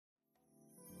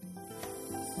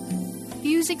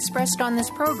views expressed on this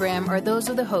program are those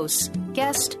of the hosts,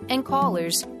 guests, and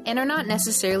callers, and are not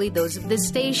necessarily those of this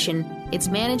station, its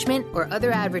management, or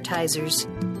other advertisers.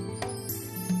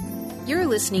 You're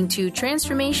listening to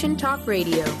Transformation Talk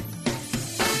Radio.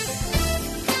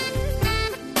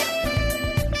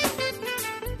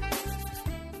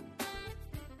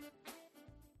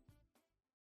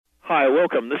 Hi,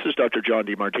 welcome. This is Dr. John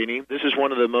DeMartini. This is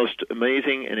one of the most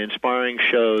amazing and inspiring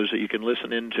shows that you can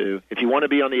listen into. If you want to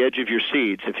be on the edge of your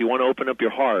seats, if you want to open up your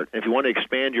heart, if you want to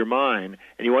expand your mind,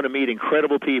 and you want to meet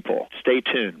incredible people, stay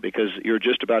tuned because you're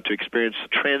just about to experience a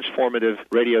transformative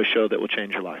radio show that will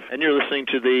change your life. And you're listening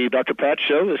to the Dr. Pat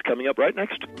Show that's coming up right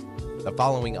next. The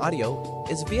following audio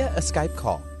is via a Skype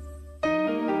call.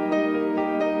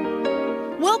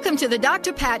 Welcome to the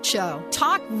Dr. Pat Show.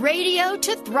 Talk radio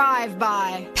to thrive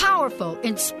by. Powerful,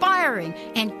 inspiring,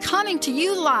 and coming to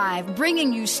you live,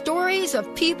 bringing you stories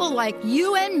of people like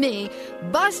you and me,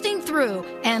 busting through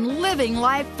and living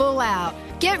life full out.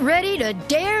 Get ready to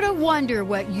dare to wonder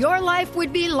what your life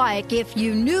would be like if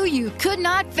you knew you could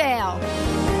not fail.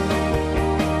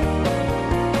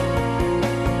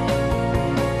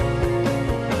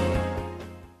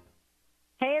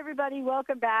 Everybody,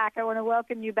 welcome back. I want to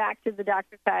welcome you back to the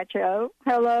Dr. Pat Show.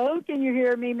 Hello, can you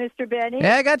hear me, Mr. Benny?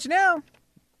 Yeah, I got you now.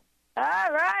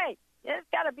 All right. It's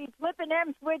got to be flipping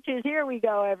them switches. Here we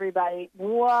go, everybody.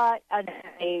 What an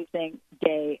amazing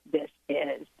day this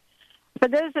is. For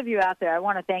those of you out there, I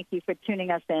want to thank you for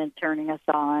tuning us in, turning us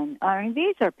on. I mean,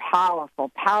 these are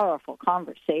powerful, powerful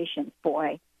conversations,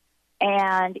 boy.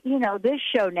 And, you know, this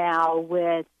show now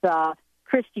with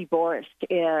Kristi Borst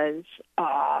is...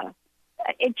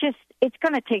 it's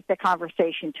going to take the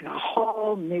conversation to a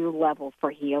whole new level for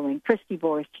healing. Kristi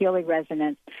Borst, Healing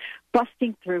Resonance,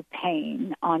 busting through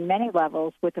pain on many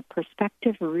levels with a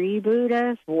perspective reboot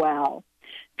as well.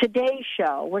 Today's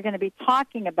show, we're going to be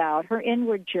talking about her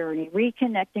inward journey,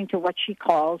 reconnecting to what she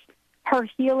calls her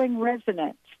healing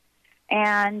resonance.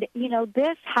 And, you know,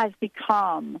 this has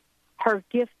become her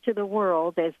gift to the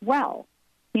world as well.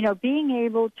 You know, being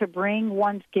able to bring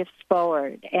one's gifts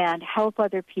forward and help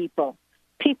other people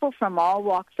from all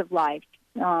walks of life,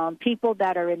 people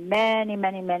that are in many,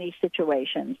 many, many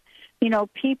situations, you know,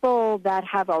 people that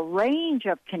have a range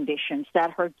of conditions that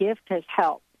her gift has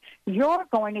helped. You're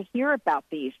going to hear about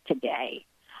these today.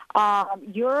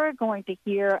 You're going to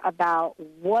hear about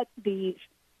what these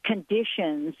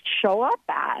conditions show up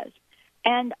as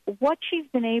and what she's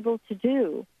been able to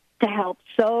do to help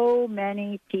so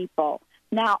many people.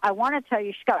 Now, I want to tell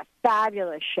you, she's got a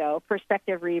fabulous show,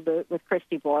 Perspective Reboot with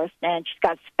Kristi Borst, and she's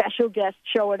got special guests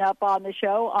showing up on the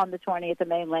show on the 20th of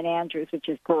May, Lynn Andrews, which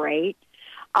is great,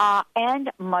 and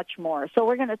much more. So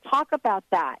we're going to talk about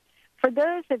that. For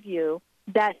those of you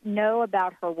that know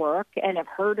about her work and have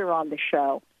heard her on the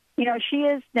show, you know, she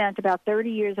has spent about 30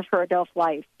 years of her adult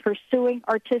life pursuing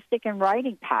artistic and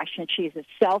writing passion. She's a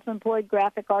self-employed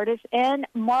graphic artist and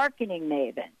marketing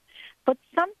maven. But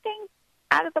something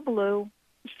out of the blue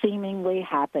seemingly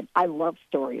happened. I love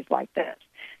stories like this.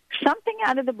 Something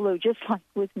out of the blue, just like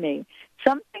with me,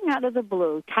 something out of the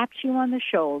blue taps you on the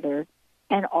shoulder,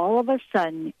 and all of a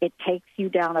sudden it takes you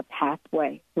down a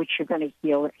pathway, which you're going to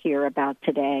hear about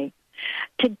today.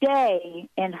 Today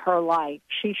in her life,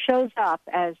 she shows up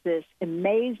as this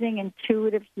amazing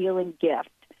intuitive healing gift.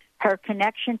 Her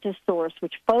connection to Source,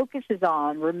 which focuses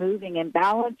on removing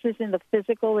imbalances in the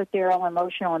physical, ethereal,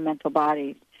 emotional, and mental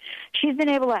bodies. She's been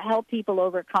able to help people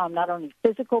overcome not only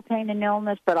physical pain and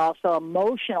illness, but also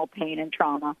emotional pain and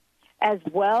trauma, as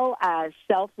well as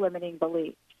self-limiting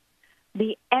beliefs.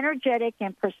 The energetic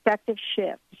and perspective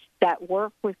shifts that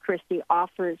work with Kristi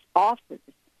offers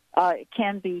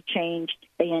can be changed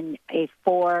in a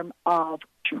form of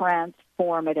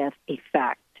transformative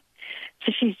effect.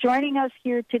 So she's joining us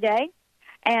here today,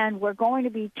 and we're going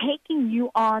to be taking you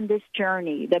on this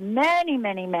journey, the many,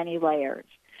 many, many layers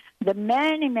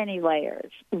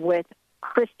with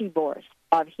Kristi Borst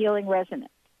of Healing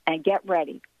Resonance. And get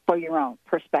ready for your own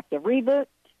Perspective Reboot.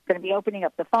 We're going to be opening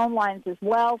up the phone lines as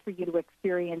well for you to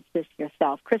experience this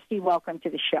yourself. Kristi, welcome to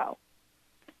the show.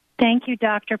 Thank you,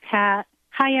 Dr. Pat.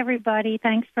 Hi, everybody.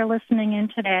 Thanks for listening in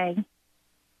today.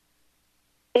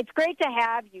 It's great to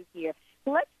have you here.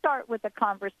 Let's start with a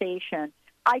conversation.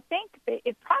 I think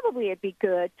it'd be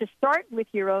good to start with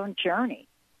your own journey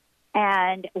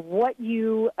and what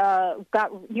you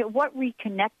what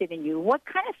reconnected in you, what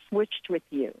kind of switched with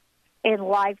you in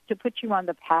life to put you on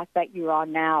the path that you're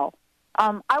on now.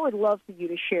 I would love for you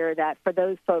to share that for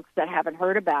those folks that haven't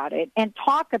heard about it and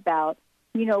talk about,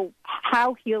 you know,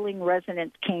 how Healing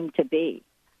Resonance came to be.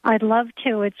 I'd love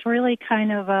to. It's really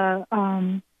kind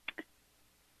of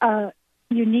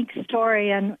unique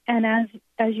story. And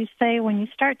as you say, when you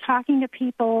start talking to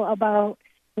people about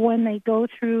when they go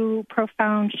through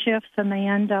profound shifts and they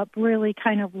end up really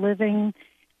kind of living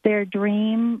their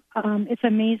dream, it's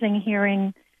amazing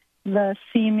hearing the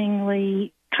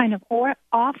seemingly kind of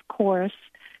off-course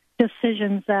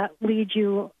decisions that lead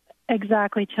you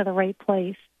exactly to the right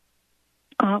place.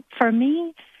 For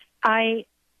me,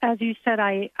 as you said,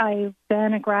 I've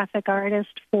been a graphic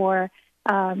artist for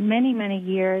many, many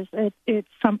years. It's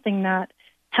something that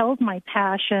held my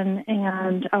passion,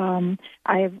 and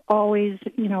I've always,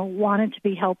 wanted to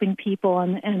be helping people,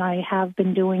 and I have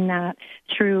been doing that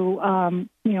through,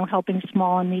 helping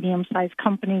small and medium-sized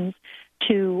companies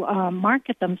to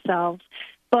market themselves.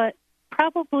 But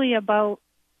probably about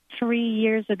 3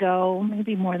 years ago,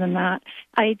 maybe more than that,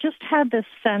 I just had this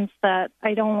sense that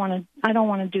I don't want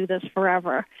to do this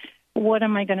forever. What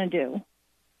am I going to do?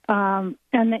 And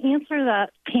the answer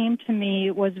that came to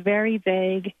me was very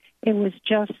vague. It was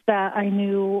just that I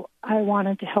knew I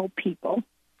wanted to help people.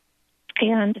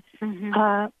 And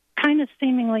kind of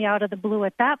seemingly out of the blue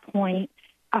at that point,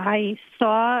 I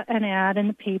saw an ad in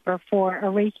the paper for a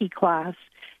Reiki class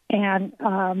and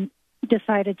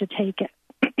decided to take it.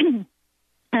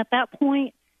 At that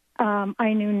point,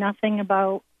 I knew nothing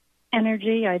about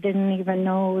energy. I didn't even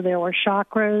know there were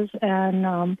chakras,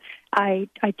 and I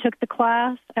took the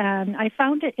class, and I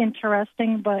found it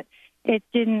interesting, but it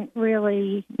didn't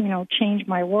really, change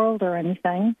my world or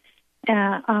anything.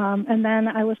 And then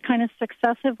I was kind of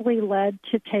successively led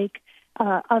to take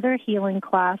other healing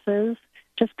classes,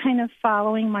 just kind of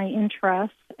following my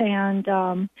interests, and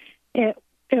it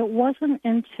wasn't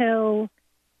until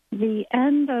the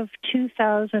end of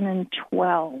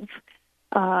 2012,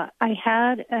 I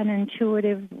had an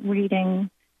intuitive reading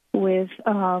with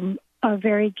a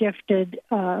very gifted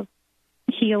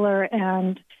healer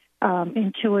and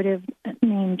intuitive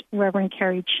named Reverend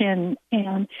Carrie Chin.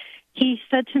 And he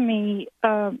said to me,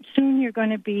 soon you're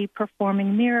going to be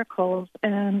performing miracles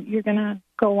and you're going to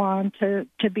go on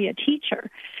to be a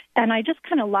teacher. And I just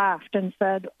kind of laughed and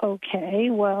said, okay,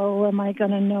 well, am I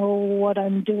going to know what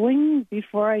I'm doing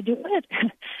before I do it?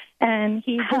 And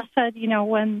he just said,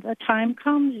 when the time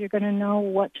comes, you're going to know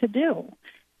what to do.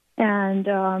 And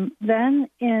then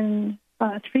in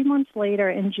 3 months later,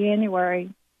 in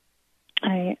January,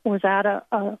 I was at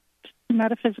a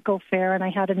metaphysical fair, and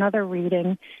I had another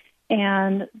reading,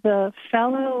 and the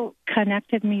fellow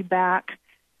connected me back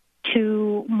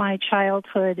to my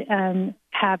childhood and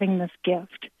having this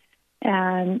gift.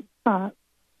 And Dr.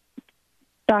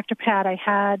 Pat, I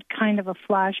had kind of a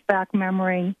flashback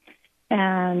memory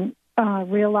and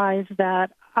realized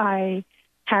that I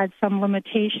had some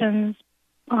limitations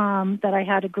that I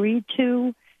had agreed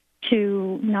to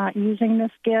not using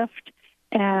this gift,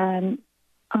 and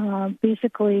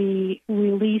basically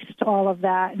released all of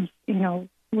that, and,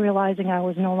 realizing I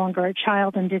was no longer a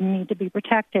child and didn't need to be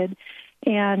protected.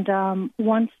 And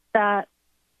once that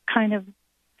kind of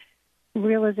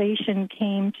realization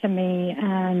came to me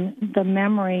and the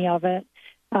memory of it,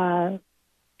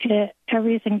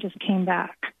 everything just came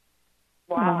back.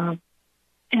 Wow.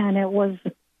 And it was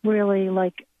really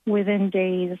like within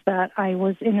days that I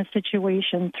was in a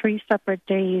situation, 3 separate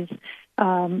days,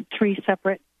 3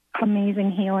 separate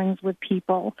amazing healings with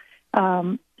people,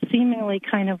 seemingly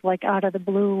kind of like out of the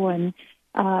blue, and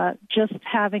just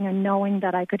having a knowing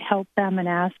that I could help them and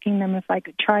asking them if I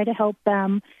could try to help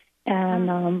them.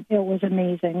 And it was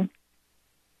amazing.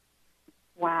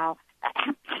 Wow.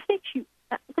 I think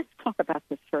let's talk about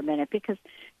this for a minute, because,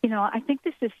 I think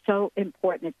this is so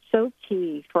important. It's so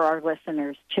key for our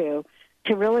listeners to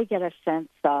really get a sense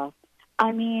of.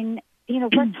 I mean,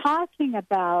 we're talking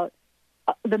about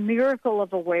the miracle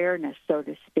of awareness, so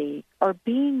to speak, or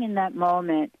being in that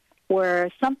moment where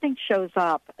something shows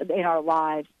up in our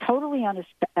lives totally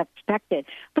unexpected.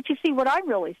 But you see, what I'm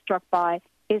really struck by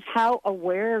is how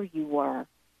aware you were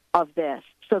of this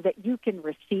so that you can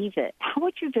receive it. How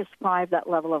would you describe that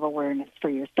level of awareness for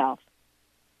yourself?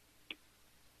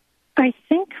 I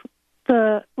think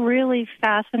the really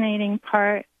fascinating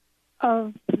part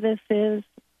of this is,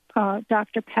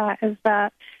 Dr. Pat, is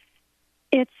that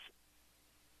it's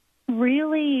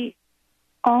really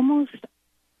almost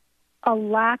a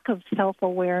lack of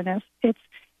self-awareness. It's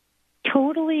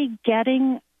totally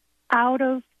getting out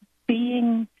of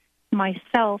being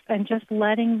myself and just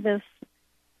letting this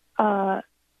God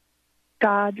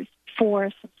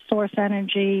force, source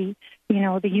energy,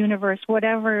 the universe,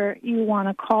 whatever you want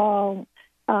to call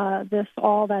this,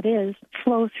 all that is,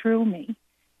 flow through me.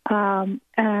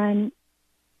 And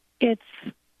it's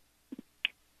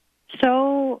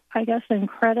so, I guess,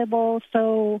 incredible,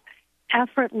 so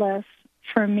effortless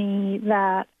for me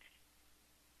that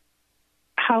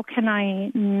how can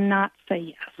I not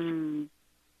say yes?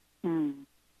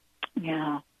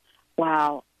 Yeah.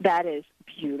 Wow, that is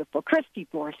beautiful. Kristi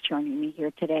Borst joining me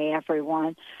here today,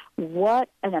 everyone. What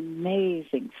an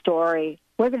amazing story.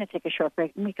 We're going to take a short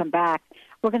break. When we come back,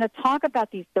 we're going to talk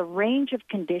about the range of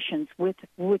conditions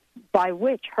by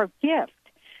which her gift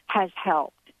has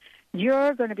helped.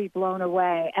 You're going to be blown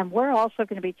away, and we're also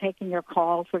going to be taking your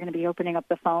calls. We're going to be opening up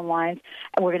the phone lines,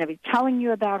 and we're going to be telling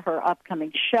you about her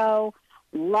upcoming show,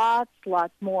 lots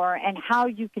more, and how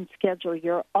you can schedule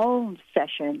your own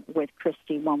session with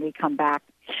Kristi when we come back.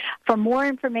 For more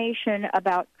information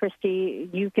about Kristi,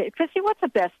 Kristi, what's the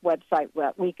best website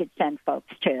we could send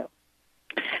folks to?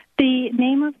 The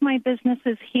name of my business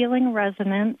is Healing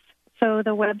Resonance, so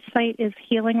the website is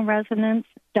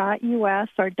healingresonance.us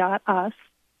or .us.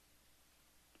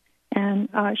 And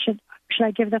should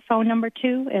I give the phone number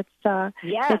too?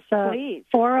 Yes, please.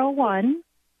 401,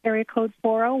 area code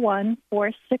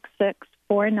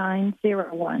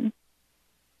 401-466-4901.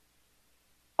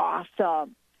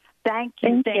 Awesome. Thank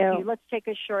you. Thank you. Let's take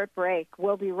a short break.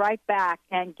 We'll be right back,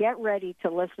 and get ready to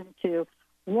listen to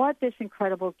what this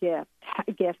incredible gift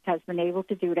has been able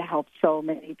to do to help so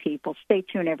many people. Stay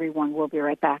tuned, everyone. We'll be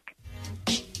right back.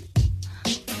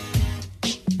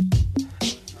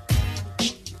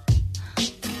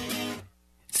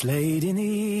 It's late in the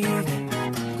evening,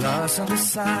 glass on the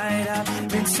side. I've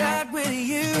been sad with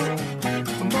you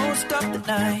for most of the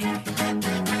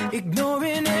night,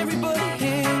 ignoring everybody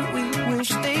here. We wish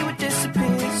they would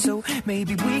disappear, so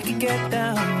maybe we could get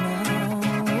down now.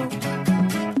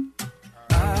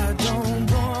 I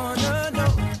don't wanna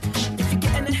know if you're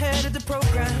getting ahead of the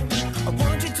program. I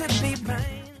want you to be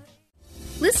mine.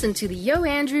 Listen to the Yo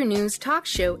Andrew News Talk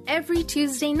Show every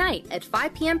Tuesday night at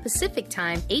 5 p.m. Pacific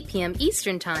Time, 8 p.m.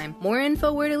 Eastern Time. More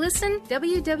info where to listen?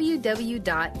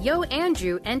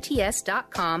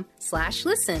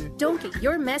 www.yoandrewnts.com/listen. Don't get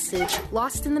your message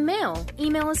lost in the mail.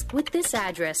 Email us with this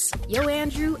address,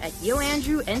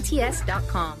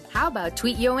 yoandrew@yoandrewnts.com. How about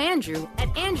tweet Yo Andrew at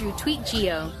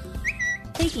AndrewTweetGeo?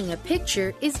 Taking a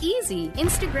picture is easy.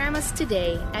 Instagram us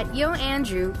today at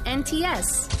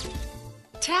YoAndrewNTS.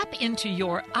 Tap into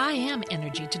your I Am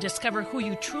energy to discover who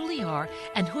you truly are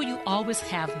and who you always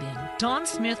have been. Dawn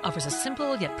Smith offers a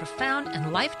simple yet profound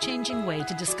and life-changing way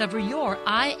to discover your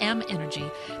I Am energy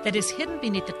that is hidden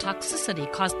beneath the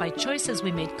toxicity caused by choices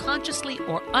we made consciously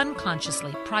or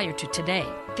unconsciously prior to today.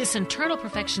 This internal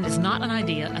perfection is not an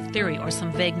idea, a theory, or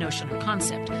some vague notion or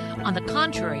concept. On the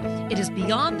contrary, it is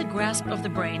beyond the grasp of the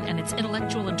brain and its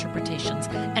intellectual interpretations,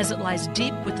 as it lies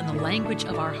deep within the language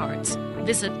of our hearts.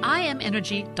 Visit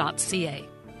IamEnergy.ca.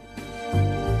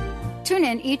 Tune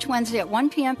in each Wednesday at 1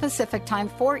 p.m. Pacific Time,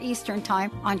 4 Eastern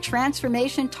Time on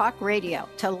Transformation Talk Radio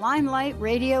to Limelight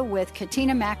Radio with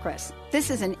Katina Makris. This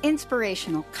is an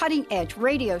inspirational, cutting-edge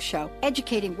radio show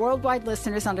educating worldwide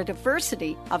listeners on a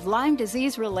diversity of Lyme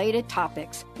disease-related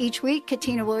topics. Each week,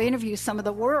 Katina will interview some of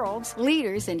the world's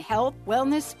leaders in health,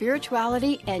 wellness,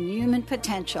 spirituality, and human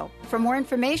potential. For more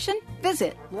information,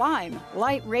 visit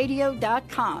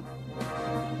limelightradio.com.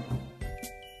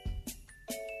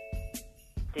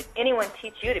 Did anyone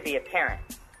teach you to be a parent?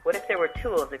 What if there were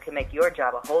tools that could make your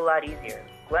job a whole lot easier?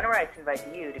 Glenna Rice invites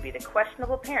you to be the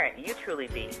questionable parent you truly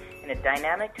be in a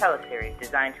dynamic teleseries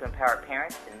designed to empower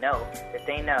parents to know that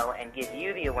they know and give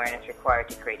you the awareness required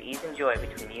to create ease and joy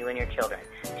between you and your children.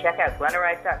 Check out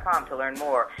GlennaRice.com to learn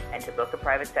more and to book a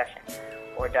private session.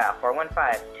 Or dial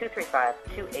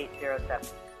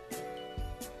 415-235-2807.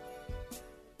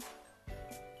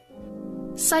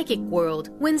 Psychic World,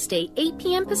 Wednesday, 8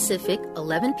 p.m. Pacific,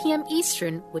 11 p.m.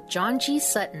 Eastern, with John G.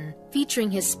 Sutton,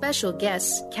 featuring his special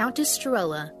guest, Countess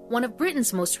Strella, one of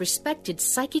Britain's most respected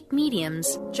psychic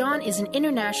mediums. John is an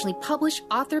internationally published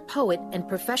author, poet, and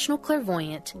professional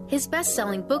clairvoyant. His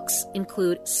best-selling books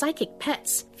include Psychic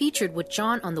Pets, featured with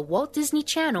John on the Walt Disney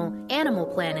Channel, Animal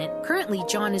Planet. Currently,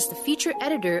 John is the feature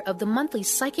editor of the monthly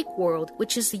Psychic World,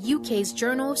 which is the UK's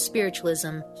Journal of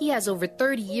Spiritualism. He has over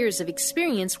 30 years of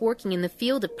experience working in the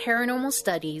field of paranormal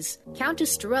studies.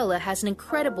 Countess Strella has an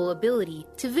incredible ability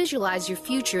to visualize your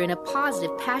future in a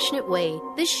positive, passionate way.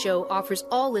 This show offers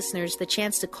all listeners the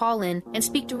chance to call in and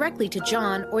speak directly to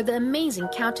John or the amazing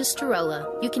Countess Strella.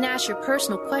 You can ask your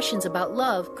personal questions about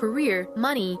love, career,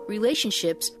 money,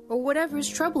 relationships, or whatever is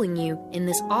troubling you in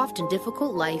this often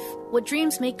difficult life. What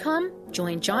dreams may come?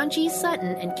 Join John G.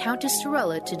 Sutton and Countess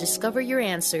Strella to discover your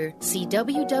answer. See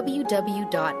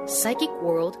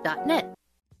www.psychicworld.net.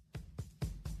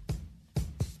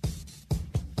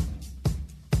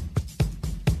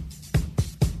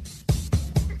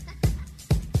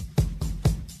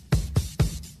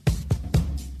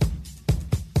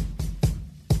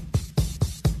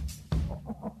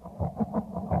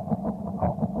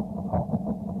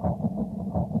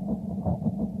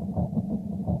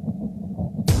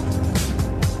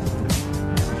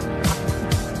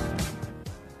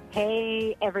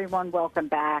 everyone. Welcome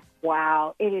back.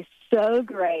 Wow, it is so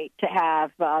great to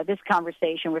have this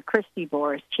conversation with Kristi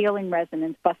Borst, healing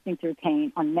resonance, busting through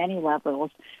pain on many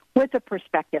levels with a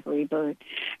perspective reboot.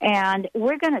 And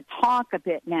we're going to talk a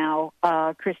bit now,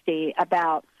 Kristi,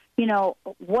 about,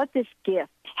 what this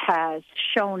gift has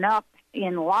shown up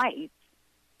in life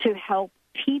to help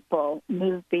people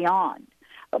move beyond.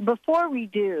 Before we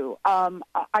do,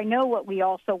 I know what we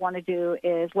also want to do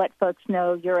is let folks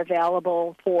know you're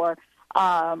available for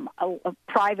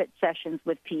private sessions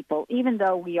with people, even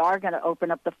though we are going to open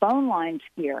up the phone lines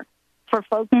here for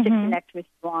folks to connect with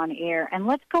you on air. And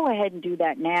let's go ahead and do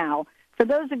that now. For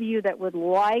those of you that would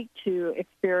like to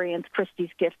experience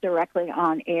Kristi's gift directly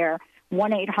on air,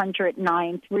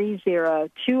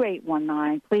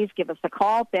 1-800-930-2819. Please give us a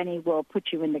call. Benny will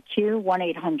put you in the queue,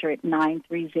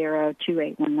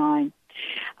 1-800-930-2819.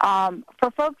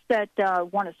 For folks that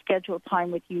want to schedule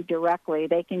time with you directly,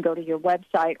 they can go to your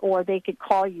website or they could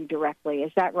call you directly.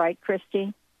 Is that right,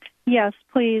 Kristi? Yes,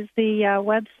 please. The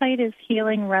website is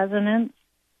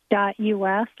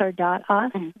healingresonance.us or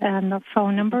 .us, and the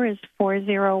phone number is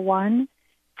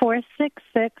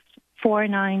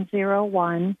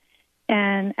 401-466-4901.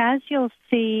 And as you'll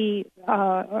see,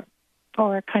 or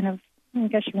kind of, I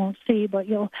guess you won't see, but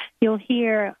you'll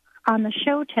hear on the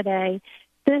show today,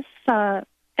 this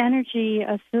energy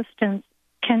assistance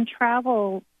can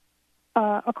travel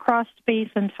across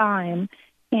space and time,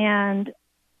 and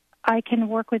I can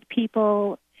work with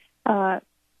people I'm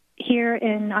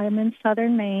in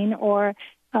southern Maine, or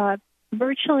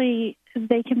virtually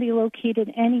they can be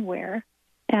located anywhere.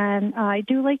 And I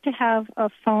do like to have a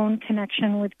phone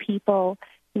connection with people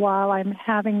while I'm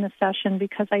having the session,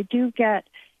 because I do get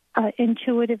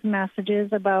intuitive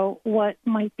messages about what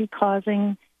might be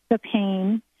causing the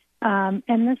pain. And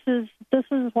this is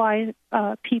why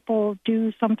people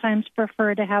do sometimes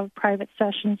prefer to have private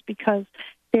sessions, because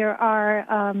there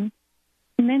are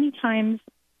many times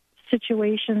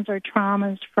situations or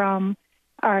traumas from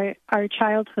our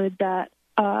childhood that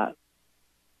are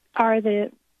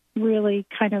the really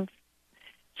kind of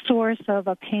source of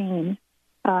a pain.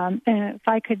 And if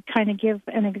I could kind of give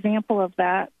an example of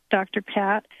that, Dr.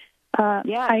 Pat,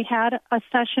 I had a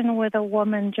session with a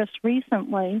woman just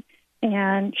recently,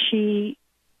 and she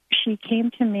came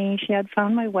to me. She had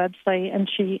found my website, and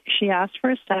she asked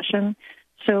for a session.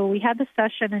 So we had the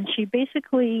session, and she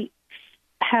basically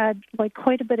had like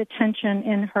quite a bit of tension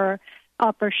in her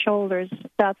upper shoulders.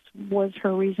 That was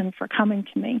her reason for coming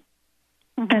to me.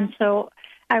 And so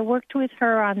I worked with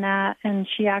her on that, and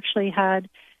she actually had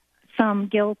some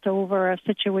guilt over a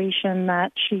situation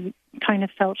that she kind of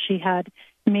felt she had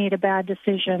made a bad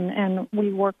decision, and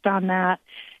we worked on that.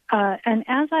 And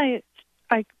as I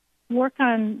work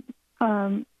on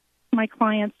my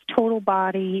clients' total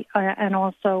body and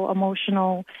also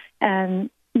emotional and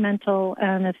mental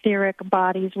and etheric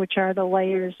bodies, which are the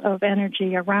layers of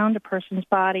energy around a person's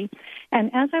body. And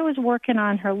as I was working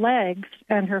on her legs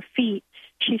and her feet,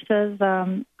 she says,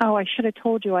 I should have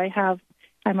told you I'm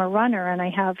a runner and I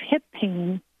have hip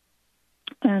pain.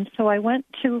 And so I went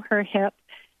to her hip,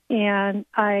 and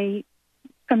I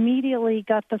immediately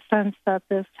got the sense that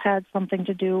this had something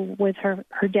to do with her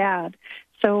dad.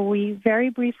 So we very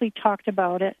briefly talked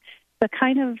about it. The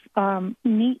kind of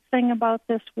neat thing about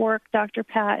this work, Dr.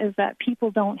 Pat, is that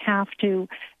people don't have to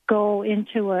go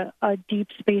into a deep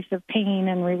space of pain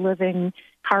and reliving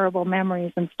horrible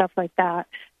memories and stuff like that.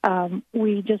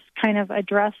 We just kind of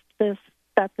addressed this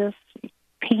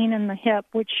pain in the hip,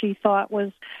 which she thought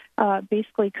was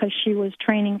basically because she was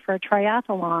training for a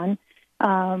triathlon.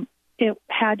 It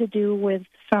had to do with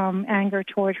some anger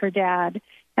toward her dad.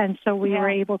 And so we were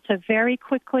able to very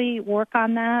quickly work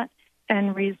on that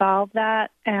and resolve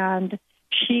that. And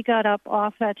she got up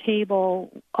off that table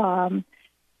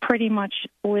pretty much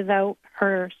without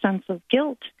her sense of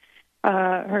guilt.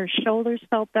 Her shoulders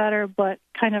felt better, but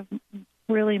kind of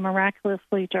really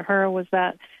miraculously to her was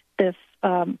that this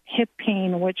hip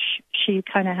pain, which she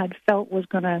kind of had felt was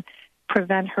going to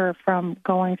prevent her from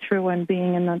going through and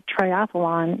being in the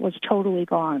triathlon, was totally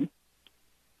gone.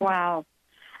 Wow.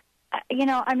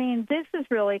 This is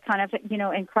really kind of,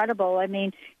 incredible.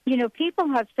 People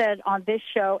have said on this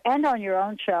show and on your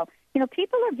own show,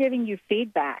 people are giving you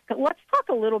feedback. Let's talk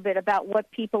a little bit about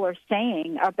what people are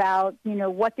saying about,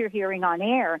 what they're hearing on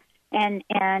air and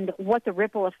what the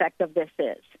ripple effect of this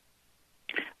is.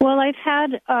 Well, I've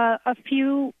had a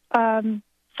few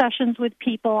sessions with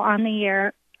people on the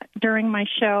air during my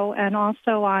show, and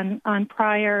also on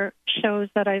prior shows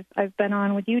that I've been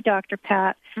on with you, Dr.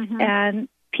 Pat. And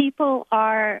people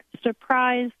are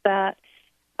surprised that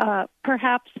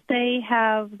perhaps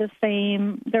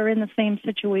they're in the same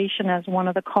situation as one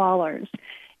of the callers.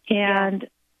 And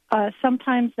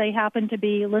sometimes they happen to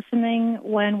be listening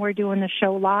when we're doing the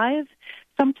show live.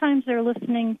 Sometimes they're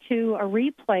listening to a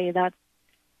replay that's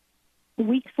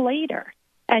weeks later,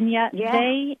 and yet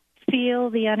they feel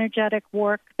the energetic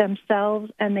work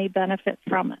themselves and they benefit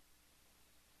from it.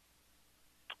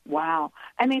 Wow.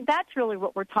 I mean, that's really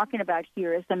what we're talking about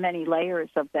here is the many layers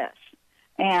of this.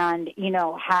 And,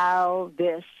 how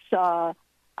this, how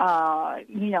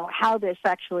this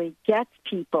actually gets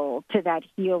people to that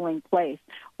healing place.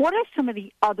 What are some of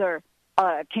the other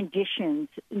conditions,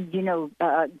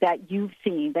 that you've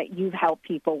seen, that you've helped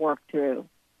people work through?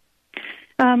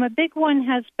 A big one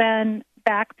has been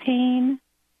back pain.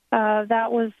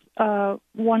 That was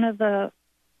one of the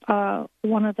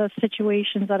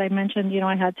situations that I mentioned.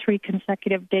 I had 3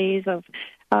 consecutive days of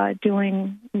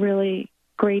doing really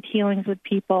great healings with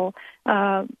people.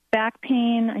 Back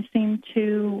pain, I seem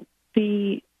to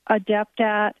be adept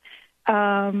at.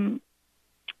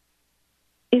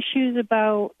 Issues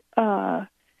about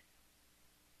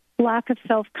lack of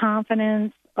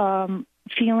self-confidence,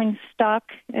 feeling stuck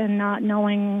and not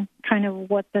knowing kind of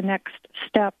what the next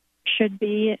step should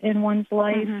be in one's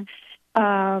life.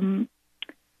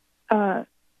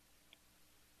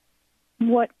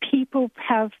 What people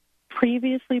have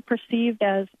previously perceived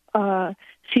as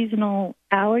seasonal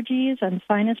allergies and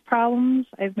sinus problems,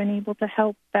 I've been able to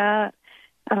help that.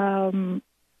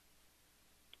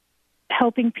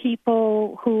 Helping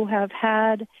people who have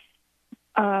had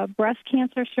breast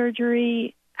cancer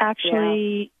surgery,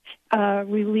 actually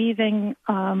relieving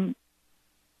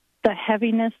the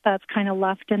heaviness that's kind of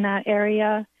left in that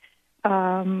area.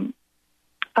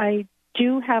 I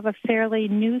do have a fairly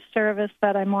new service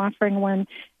that I'm offering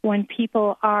when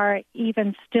people are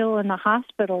even still in the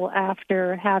hospital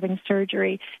after having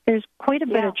surgery. There's quite a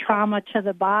bit of trauma to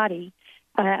the body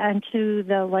and to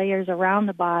the layers around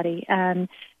the body, and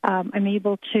I'm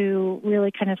able to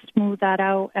really kind of smooth that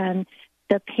out, and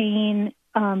the pain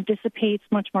dissipates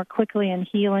much more quickly, and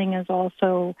healing is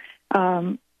also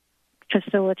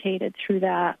facilitated through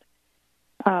that.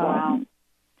 Wow.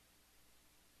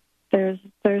 There's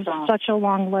such a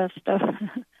long list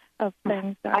of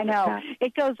things. I know.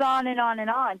 It goes on and on and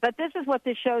on. But this is what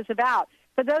this show's about.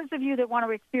 For those of you that want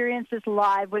to experience this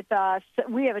live with us,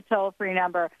 we have a toll-free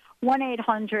number,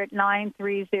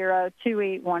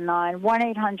 1-800-930-2819,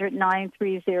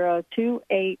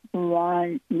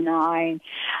 1-800-930-2819.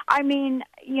 I mean,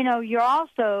 you're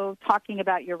also talking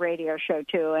about your radio show,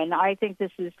 too, and I think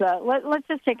this is, let's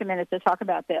just take a minute to talk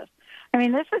about this. I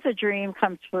mean, this was a dream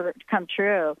come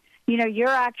true. You're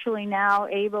actually now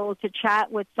able to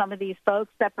chat with some of these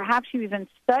folks that perhaps you even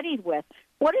studied with.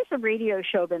 What has the radio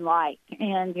show been like?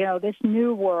 And, this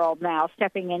new world now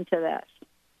stepping into this.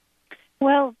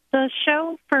 Well, the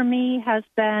show for me has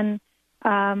been,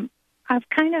 I've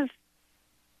kind of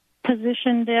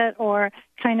positioned it or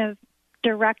kind of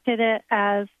directed it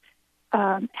as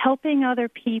helping other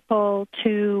people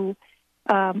to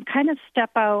kind of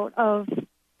step out of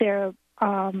their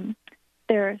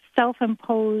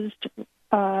self-imposed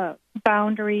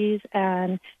boundaries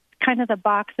and kind of the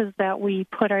boxes that we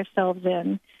put ourselves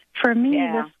in. For me,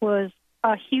 this was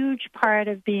a huge part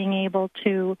of being able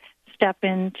to step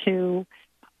into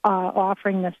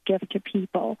offering this gift to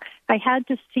people. I had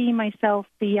to see myself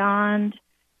beyond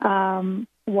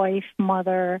wife,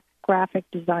 mother, graphic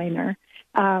designer.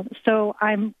 So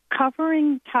I'm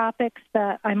covering topics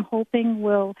that I'm hoping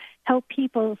will help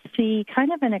people see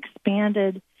kind of an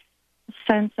expanded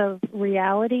sense of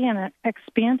reality and an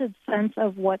expanded sense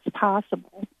of what's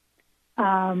possible.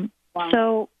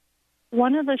 So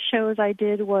one of the shows I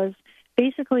did was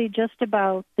basically just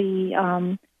about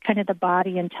the kind of the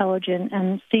body intelligent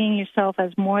and seeing yourself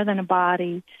as more than a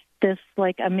body, this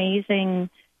like amazing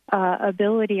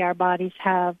ability our bodies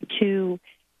have to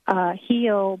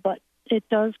heal, but it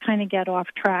does kind of get off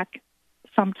track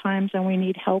sometimes and we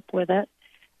need help with it.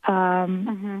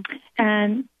 And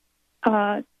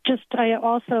I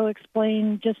also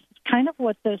explained just kind of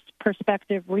what this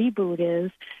perspective reboot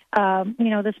is.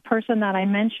 This person that I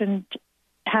mentioned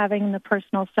having the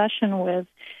personal session with,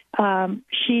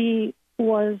 she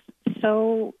was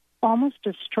so almost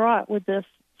distraught with this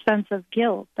sense of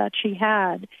guilt that she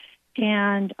had.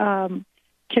 And to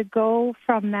go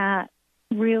from that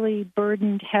really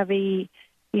burdened, heavy,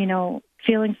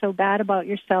 feeling so bad about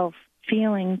yourself,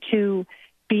 feeling to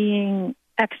being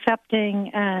accepting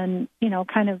and,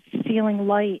 kind of feeling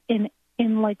light in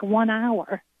like 1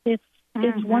 hour. It's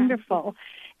wonderful.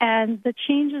 And the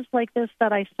changes like this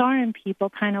that I saw in people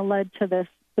kind of led to this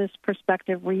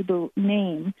perspective reboot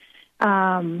name.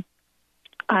 I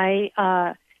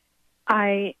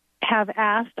have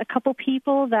asked a couple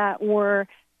people that were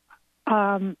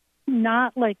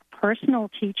not like personal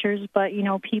teachers, but,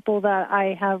 people that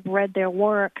I have read their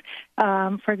work.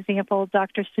 For example,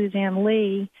 Dr. Suzanne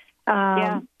Lee,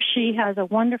 she has a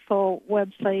wonderful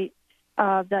website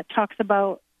that talks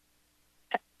about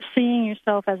seeing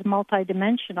yourself as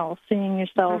multidimensional, seeing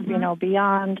yourself,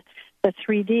 beyond the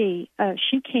 3D.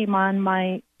 She came on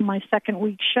my second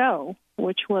week show,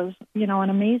 which was, an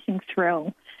amazing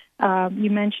thrill. You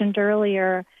mentioned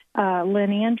earlier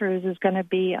Lynn Andrews is going to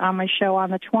be on my show on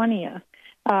the 20th.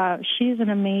 She's an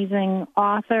amazing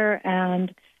author,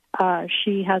 and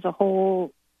she has a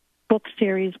whole book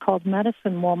series called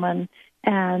Medicine Woman,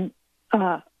 and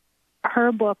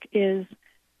her book is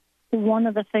one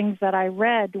of the things that I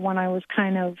read when I was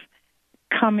kind of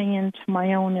coming into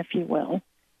my own, if you will.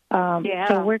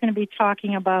 So we're going to be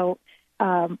talking about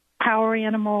power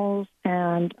animals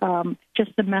and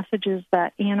just the messages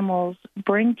that animals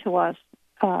bring to us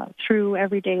through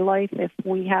everyday life if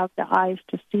we have the eyes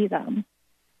to see them.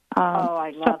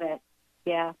 I love it.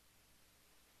 Yeah.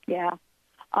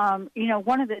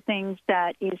 One of the things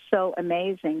that is so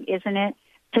amazing, isn't it,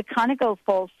 to kind of go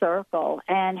full circle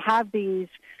and have these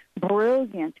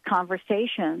brilliant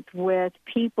conversations with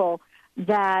people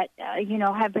that,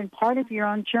 have been part of your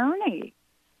own journey.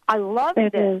 I love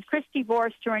this. Kristi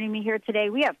Borst joining me here today.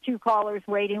 We have 2 callers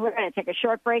waiting. We're going to take a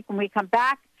short break. When we come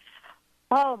back,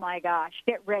 oh, my gosh,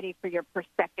 get ready for your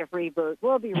perspective reboot.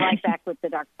 We'll be right back with the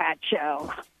Dr. Pat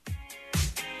Show.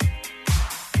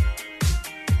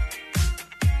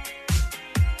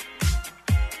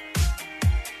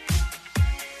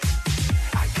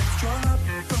 I get drawn up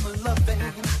from a love thing.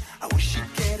 I wish she'd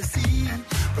get a seat,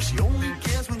 but she only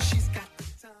cares when she's got the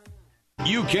time.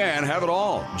 You can have it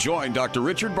all. Join Dr.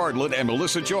 Richard Bartlett and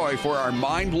Melissa Joy for our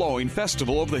mind-blowing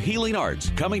Festival of the Healing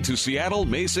Arts, coming to Seattle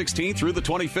May 16th through the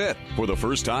 25th. For the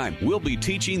first time, we'll be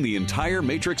teaching the entire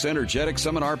Matrix Energetic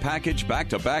Seminar package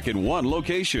back-to-back in one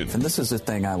location. And this is the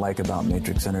thing I like about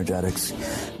Matrix Energetics.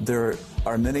 There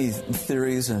are many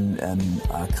theories and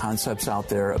concepts out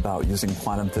there about using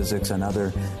quantum physics and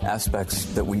other aspects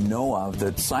that we know of,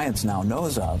 that science now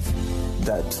knows of,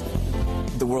 that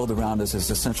the world around us is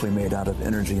essentially made out of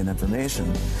energy and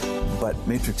information. But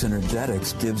Matrix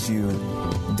Energetics gives you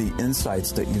the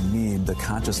insights that you need, the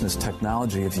consciousness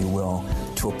technology, if you will,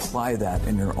 to apply that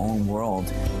in your own world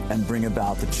and bring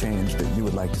about the change that you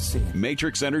would like to see.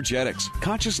 Matrix Energetics,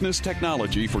 consciousness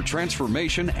technology for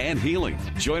transformation and healing.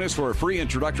 Join us for a free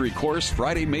introductory course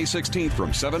Friday, May 16th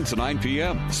from 7 to 9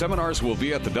 p.m. Seminars will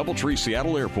be at the Doubletree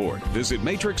Seattle Airport. Visit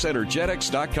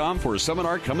matrixenergetics.com for a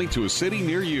seminar coming to a city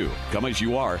near you. Come as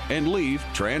you are and leave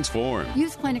transformed.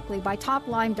 Used clinically by top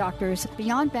Lyme doctors,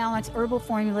 Beyond Balance herbal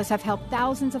formulas have helped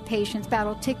thousands of patients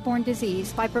battle tick-borne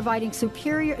disease by providing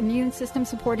superior immune system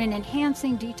support and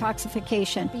enhancing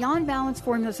detoxification. Beyond Balance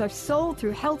formulas are sold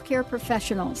through healthcare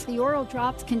professionals. The oral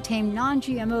drops contain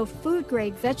non-GMO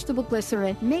food-grade vegetable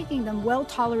glycerin, making them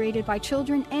well-tolerated by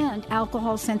children and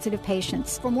alcohol-sensitive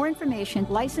patients. For more information,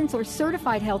 licensed or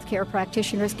certified healthcare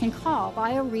practitioners can call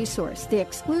BioResource, the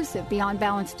exclusive Beyond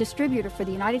Balance distributor for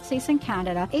the United States and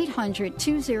Canada,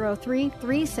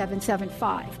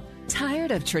 800-203-3775.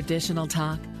 Tired of traditional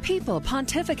talk? People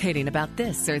pontificating about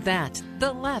this or that,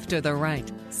 the left or the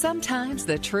right. Sometimes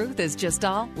the truth is just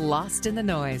all lost in the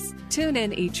noise. Tune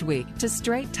in each week to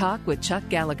Straight Talk with Chuck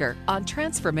Gallagher on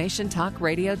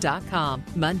TransformationTalkRadio.com,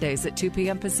 Mondays at 2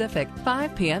 p.m. Pacific,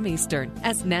 5 p.m. Eastern,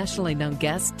 as nationally known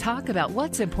guests talk about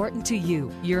what's important to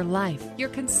you, your life, your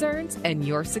concerns, and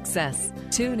your success.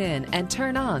 Tune in and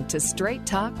turn on to Straight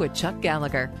Talk with Chuck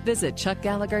Gallagher. Visit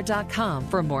ChuckGallagher.com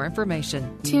for more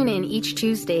information. Tune in each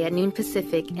Tuesday at noon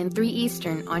Pacific and 3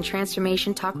 Eastern on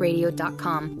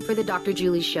TransformationTalkRadio.com for the Dr.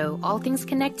 Julie Show, All Things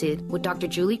Connected with Dr.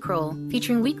 Julie Kroll,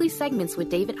 featuring weekly segments with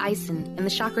David Eisen and the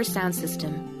Shocker Sound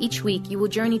System. Each week, you will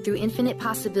journey through infinite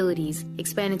possibilities,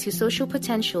 expand into social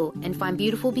potential, and find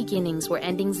beautiful beginnings where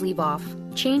endings leave off.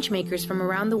 Changemakers from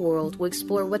around the world will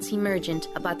explore what's emergent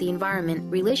about the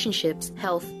environment, relationships,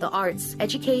 health, the arts,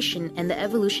 education, and the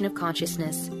evolution of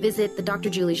consciousness. Visit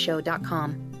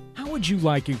thedrjulieshow.com. How would you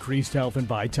like increased health and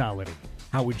vitality?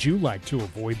 How would you like to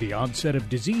avoid the onset of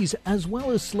disease as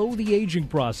well as slow the aging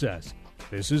process?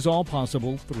 This is all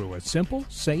possible through a simple,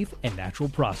 safe, and natural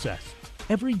process.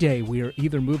 Every day we are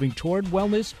either moving toward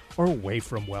wellness or away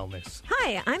from wellness.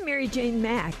 Hi, I'm Mary Jane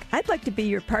Mack. I'd like to be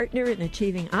your partner in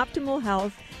achieving optimal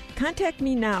health. Contact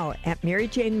me now at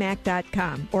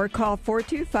maryjanemack.com or call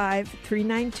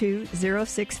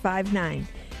 425-392-0659.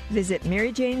 Visit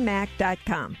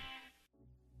maryjanemack.com.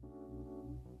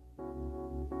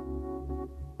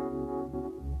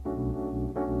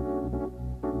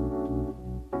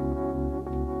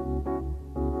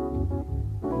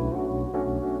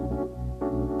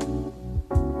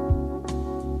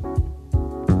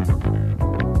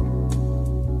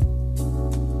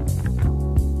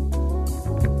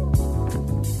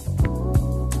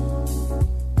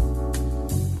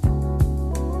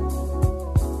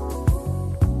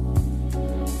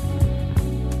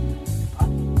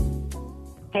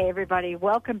 Hey, everybody.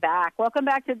 Welcome back. Welcome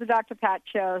back to the Dr. Pat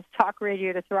Show, talk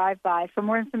radio to thrive by. For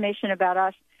more information about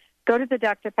us, go to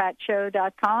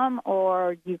thedrpatshow.com,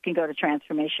 or you can go to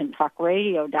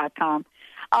transformationtalkradio.com.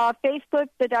 Facebook,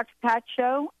 The Dr. Pat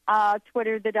Show,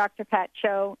 Twitter, The Dr. Pat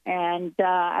Show, and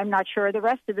I'm not sure the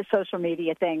rest of the social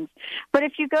media things. But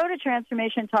if you go to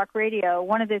Transformation Talk Radio,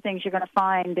 one of the things you're going to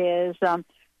find is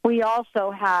we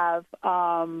also have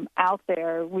out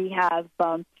there, we have,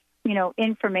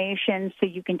 information so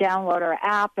you can download our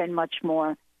app and much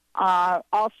more.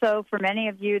 Also, for many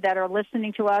of you that are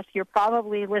listening to us, you're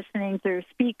probably listening through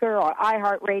speaker or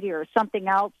iHeartRadio or something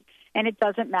else, and it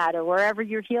doesn't matter. Wherever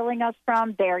you're healing us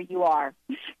from, there you are.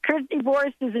 Kristi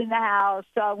Borst is in the house.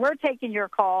 We're taking your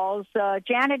calls.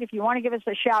 Janet, if you want to give us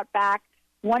a shout back,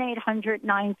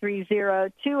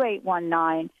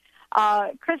 1-800-930-2819.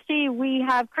 Kristi, we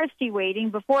have Kristi waiting.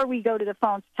 Before we go to the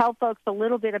phones, tell folks a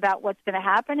little bit about what's going to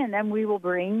happen, and then we will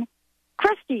bring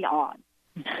Kristi on.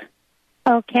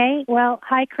 Okay. Well,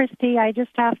 hi, Kristi. I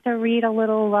just have to read a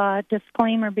little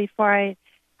disclaimer before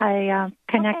I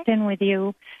connect in with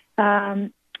you.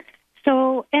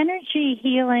 So energy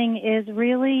healing is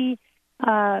really,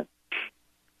 at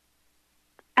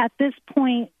this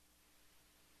point,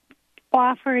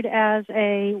 offered as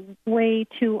a way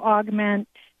to augment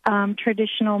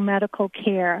traditional medical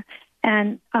care.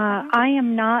 And I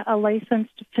am not a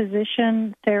licensed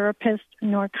physician, therapist,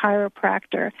 nor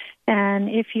chiropractor. And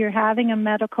if you're having a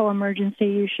medical emergency,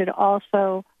 you should always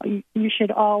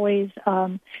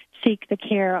seek the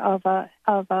care of a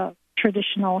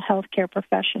traditional healthcare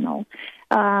professional.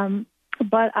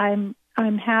 But I'm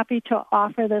happy to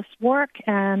offer this work,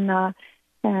 and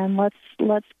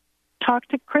let's talk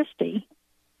to Kristi.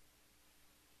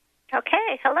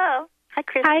 Okay. Hello. Hi,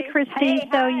 Kristi. Hi, Kristi. Hey,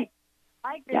 hi.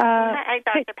 Hi, Kristi. Hi,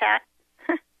 Dr. Pat.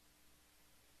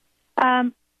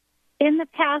 In the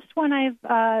past, when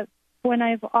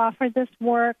I've offered this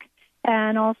work,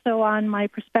 and also on my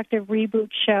prospective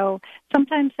Reboot show,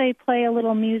 sometimes they play a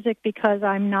little music because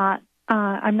I'm not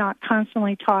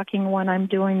constantly talking when I'm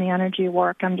doing the energy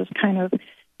work. I'm just kind of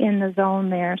in the zone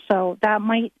there. So that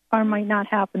might or might not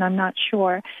happen. I'm not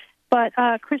sure. But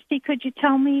Kristi, could you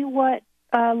tell me what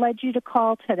led you to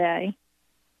call today?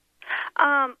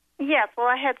 Yes, well,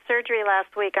 I had surgery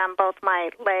last week on both my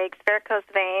legs, varicose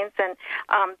veins, and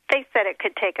they said it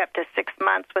could take up to 6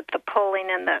 months with the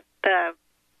pulling and the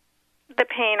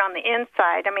pain on the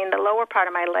inside. I mean, the lower part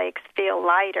of my legs feel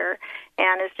lighter,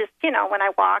 and it's just, when I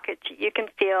walk, you can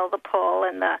feel the pull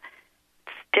and the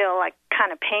still like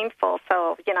kind of painful.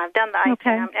 So, I've done the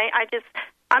icing.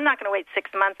 I'm not going to wait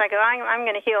 6 months. I'm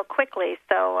going to heal quickly.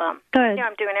 So, good.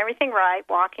 I'm doing everything right,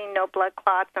 walking, no blood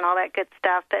clots and all that good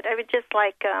stuff. But I would just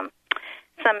like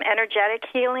some energetic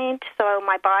healing so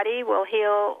my body will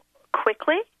heal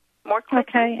more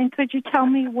quickly. Okay. And could you tell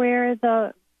me where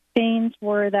the veins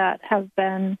were that have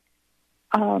been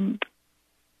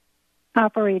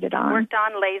operated on? Worked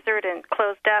on, lasered, and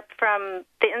closed up from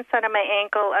the inside of my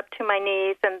ankle up to my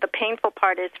knees, and the painful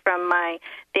part is from the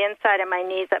inside of my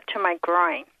knees up to my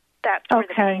groin. That's where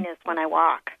the pain is when I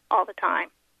walk all the time.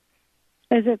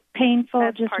 Is it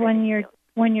painful just when you're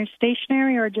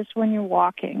stationary, or just when you're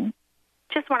walking?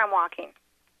 Just when I'm walking.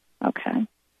 Okay.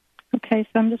 Okay,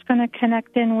 so I'm just going to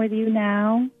connect in with you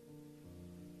now.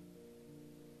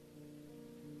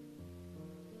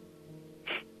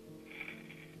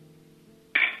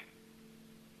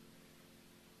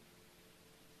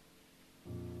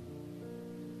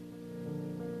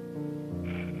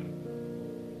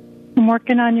 I'm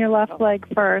working on your left leg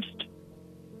first.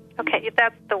 Okay,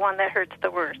 that's the one that hurts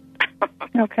the worst.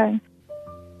 Okay.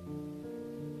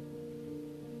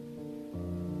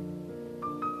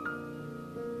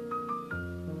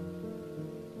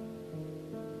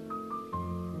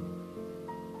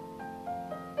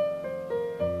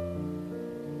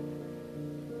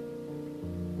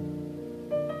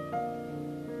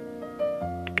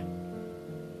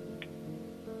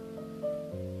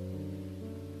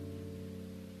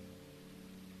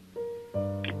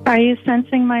 Are you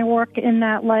sensing my work in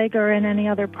that leg or in any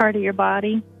other part of your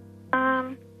body?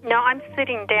 No, I'm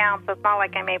sitting down, so it's not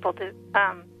like I'm able to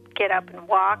get up and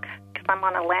walk because I'm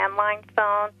on a landline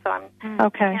phone, so I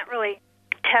can't really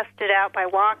test it out by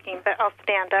walking, but I'll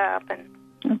stand up.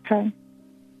 Okay.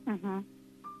 Mm-hmm.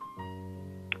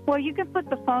 Well, you can put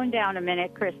the phone down a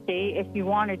minute, Kristi, if you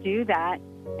want to do that,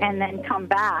 and then come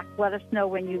back. Let us know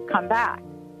when you come back.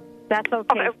 That's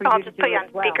okay for I'll you just to put do you on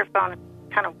speakerphone and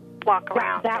kind of walk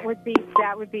around. That would be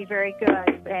very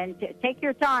good. And take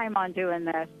your time on doing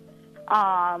this.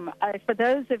 For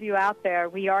those of you out there,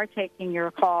 we are taking your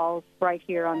calls right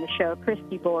here on the show.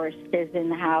 Kristi Borst is in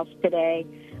the house today.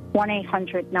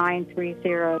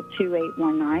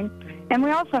 1-800-930-2819. And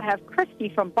we also have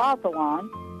Kristi from Babylon,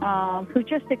 who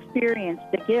just experienced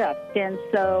the gift. And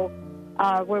so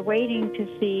we're waiting to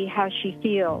see how she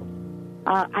feels.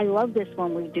 I love this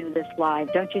when we do this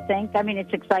live, don't you think? I mean,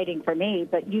 it's exciting for me,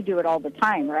 but you do it all the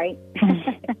time, right?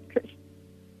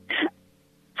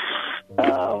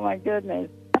 Oh, my goodness.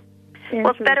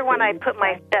 Well, it's better when I put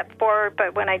my step forward,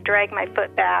 but when I drag my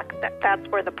foot back, that's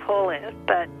where the pull is.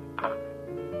 But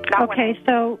not okay, when I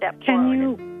so step can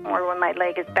forward, you... or when my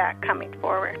leg is back coming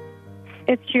forward.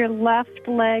 It's your left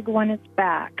leg when it's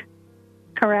back,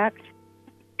 correct?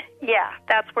 Yeah,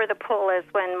 that's where the pull is,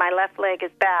 when my left leg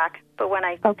is back. But when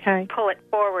I pull it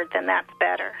forward, then that's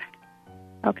better.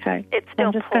 Okay. It still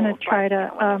I'm just going to try to,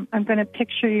 I'm going to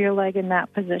picture your leg in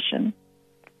that position.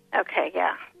 Okay,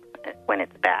 yeah. When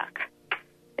it's back,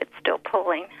 it's still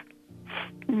pulling.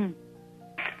 Mm.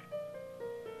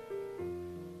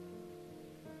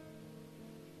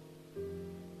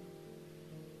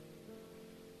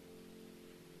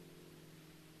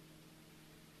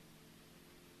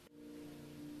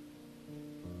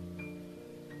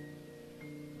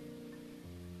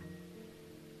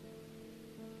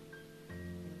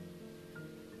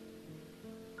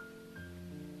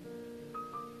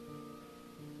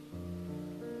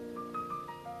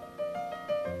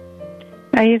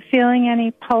 Are you feeling any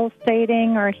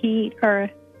pulsating or heat or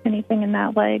anything in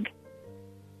that leg?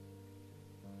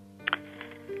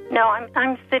 No,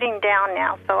 I'm sitting down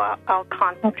now, so I'll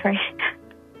concentrate. Okay.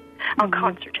 I'll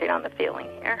concentrate on the feeling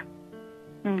here.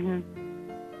 Mm-hmm.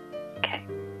 Okay.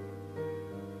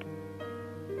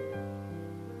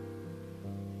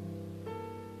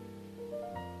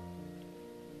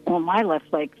 Well, my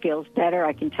left leg feels better,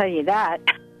 I can tell you that.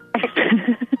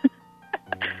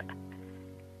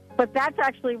 But that's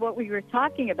actually what we were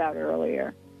talking about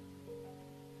earlier.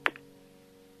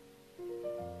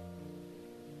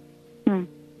 Where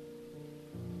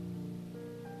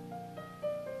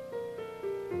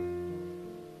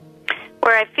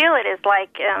I feel it is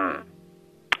like, I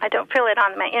don't feel it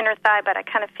on my inner thigh, but I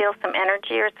kind of feel some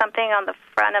energy or something on the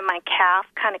front of my calf,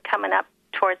 kind of coming up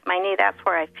towards my knee. That's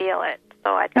where I feel it.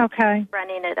 So I'm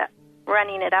running it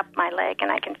up my leg,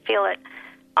 and I can feel it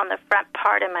on the front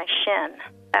part of my shin.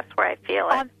 That's where I feel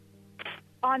it.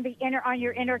 On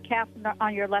your inner calf,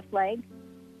 on your left leg?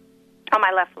 On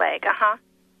my left leg,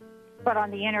 But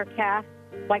on the inner calf,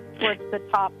 like towards the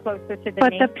top, closer to the knee?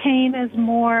 But the pain is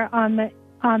more on the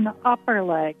upper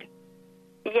leg.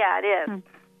 Yeah, it is.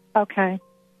 Okay.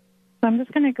 So I'm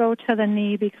just going to go to the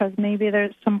knee because maybe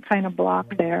there's some kind of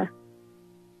block there.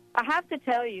 I have to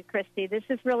tell you, Kristi, this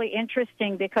is really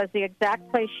interesting because the exact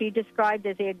place she described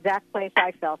is the exact place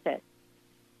I felt it.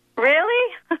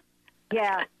 Really?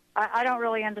 Yeah. I don't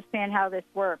really understand how this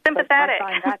works. Sympathetic. But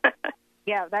I find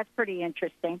that's pretty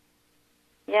interesting.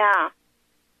 Yeah.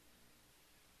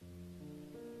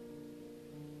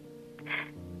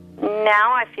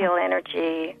 Now I feel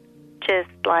energy, just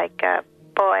like,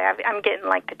 I'm getting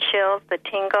like the chills, the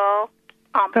tingle.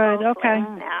 Good, okay.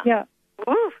 Now. Yeah.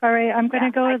 Ooh. All right, I'm going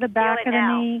to go to the back of the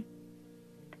now. knee.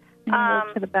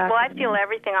 To the back I feel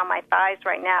everything on my thighs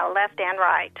right now, left and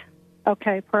right.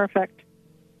 Okay, perfect.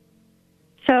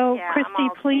 So, Yeah, Kristi,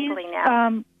 please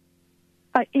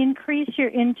increase your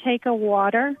intake of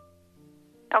water.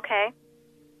 Okay.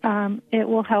 It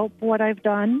will help what I've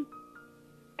done.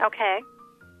 Okay.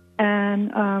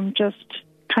 And just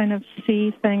kind of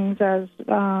see things as,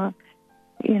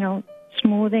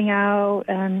 smoothing out.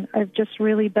 And I've just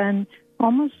really been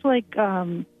almost like,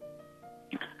 for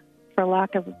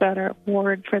lack of a better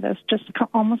word for this, just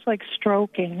almost like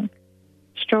stroking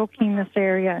this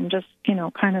area and just,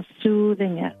 kind of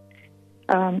soothing it.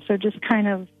 So just kind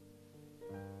of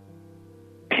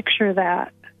picture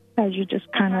that as you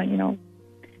just kind of,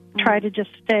 try to just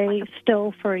stay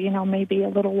still for, maybe a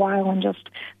little while and just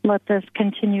let this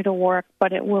continue to work,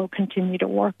 but it will continue to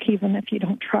work even if you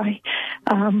don't try.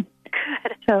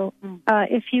 Good. So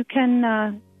if you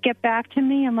can get back to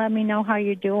me and let me know how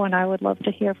you're doing, I would love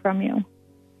to hear from you.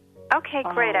 Okay,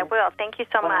 great. I will. Thank you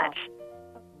so much.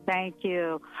 Thank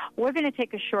you. We're going to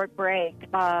take a short break.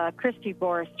 Kristi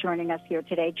Borst joining us here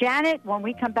today. Janet, when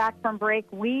we come back from break,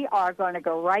 we are going to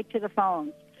go right to the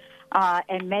phones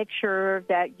and make sure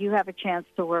that you have a chance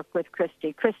to work with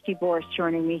Kristi. Kristi Borst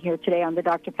joining me here today on the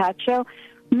Dr. Pat Show.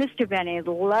 Mr. Benny,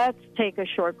 let's take a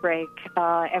short break.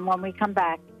 And when we come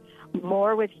back,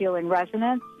 more with Healing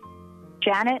Resonance.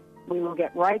 Janet, we will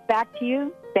get right back to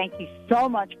you. Thank you so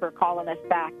much for calling us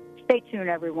back. Stay tuned,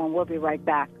 everyone. We'll be right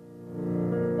back.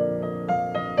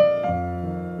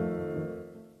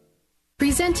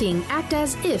 Presenting Act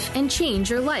As If and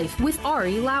Change Your Life with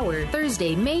Ari Lauer.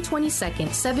 Thursday, May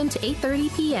 22nd, 7 to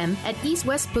 8:30 p.m. at East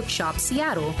West Bookshop,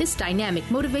 Seattle. This dynamic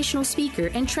motivational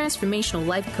speaker and transformational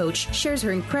life coach shares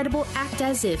her incredible Act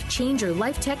As If, Change Your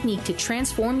Life technique to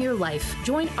transform your life.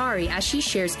 Join Ari as she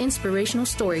shares inspirational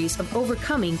stories of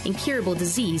overcoming incurable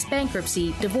disease,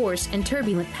 bankruptcy, divorce, and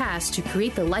turbulent past to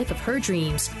create the life of her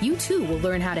dreams. You too will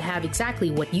learn how to have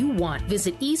exactly what you want.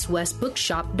 Visit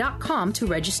eastwestbookshop.com to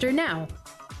register now.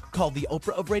 Called the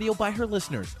Oprah of Radio by her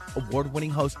listeners,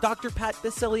 award-winning host Dr. Pat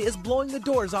Baccili is blowing the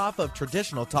doors off of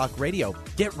traditional talk radio.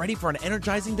 Get ready for an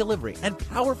energizing delivery and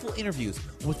powerful interviews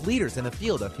with leaders in the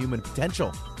field of human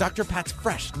potential. Dr. Pat's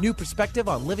fresh, new perspective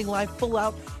on living life full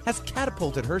out has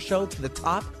catapulted her show to the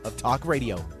top of talk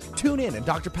radio. Tune in and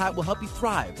Dr. Pat will help you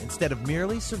thrive instead of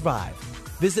merely survive.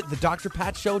 Visit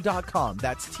thedrpatshow.com.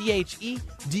 That's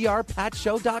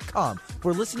THEDRPatshow.com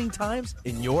for listening times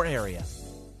in your area.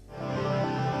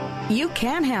 You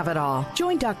can have it all.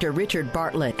 Join Dr. Richard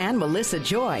Bartlett and Melissa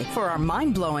Joy for our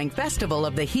mind-blowing Festival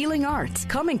of the Healing Arts,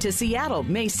 coming to Seattle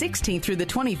May 16th through the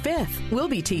 25th. We'll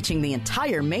be teaching the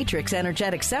entire Matrix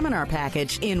Energetic Seminar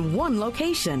package in one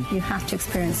location. You have to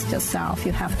experience it yourself.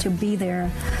 You have to be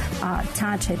there,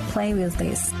 touch it, play with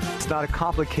this. It's not a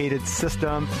complicated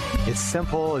system. It's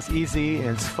simple, it's easy, and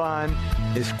it's fun.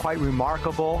 It's quite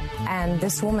remarkable. And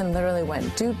this woman literally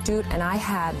went doot, doot, and I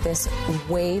had this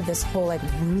wave, this whole like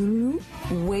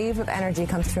wave of energy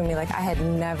come through me like I had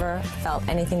never felt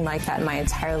anything like that in my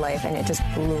entire life, and it just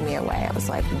blew me away. I was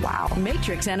like, wow.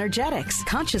 Matrix Energetics,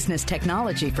 consciousness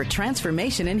technology for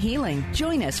transformation and healing.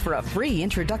 Join us for a free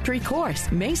introductory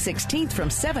course, May 16th from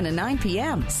 7 to 9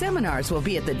 p.m. Seminars will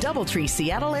be at the Doubletree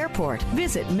Seattle Airport.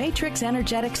 Visit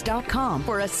matrixenergetics.com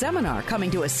for a seminar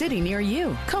coming to a city near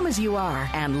you. Come as you are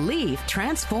and leave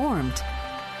transformed.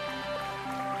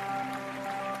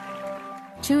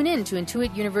 Tune in to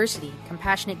Intuit University,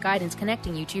 compassionate guidance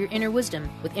connecting you to your inner wisdom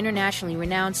with internationally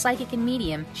renowned psychic and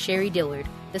medium Sherry Dillard,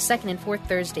 the second and fourth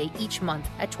Thursday each month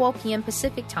at 12 p.m.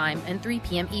 Pacific Time and 3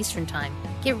 p.m. Eastern Time.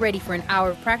 Get ready for an hour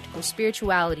of practical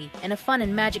spirituality and a fun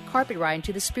and magic carpet ride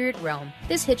into the spirit realm.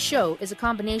 This hit show is a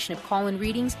combination of call-in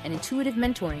readings and intuitive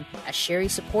mentoring as Sherry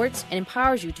supports and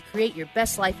empowers you to create your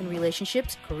best life in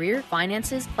relationships, career,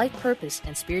 finances, life purpose,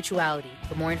 and spirituality.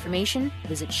 For more information,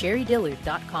 visit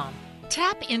sherrydillard.com.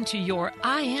 Tap into your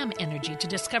I am energy to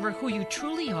discover who you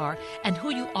truly are and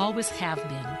who you always have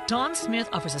been. Dawn Smith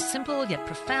offers a simple yet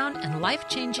profound and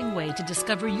life-changing way to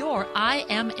discover your I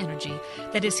am energy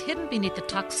that is hidden beneath the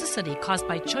toxicity caused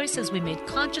by choices we made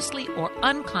consciously or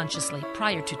unconsciously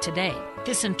prior to today.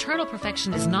 This internal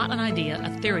perfection is not an idea, a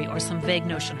theory, or some vague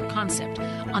notion or concept.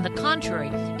 On the contrary,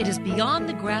 it is beyond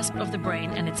the grasp of the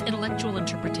brain and its intellectual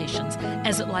interpretations,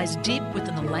 as it lies deep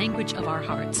within the language of our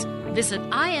hearts. Visit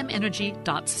iamenergy.ca.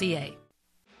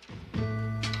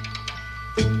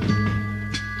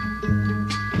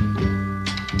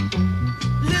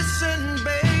 Listen,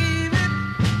 baby,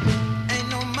 ain't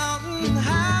no mountain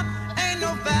high, ain't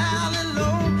no valley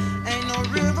low, ain't no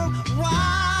river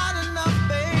wide enough,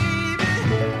 baby.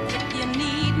 If you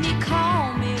need me,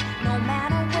 call me, no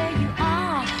matter where you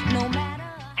are, no matter.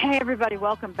 Hey, everybody,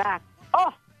 welcome back.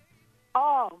 Oh,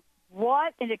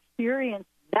 what an experience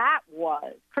that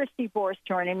was. Kristi Borst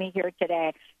joining me here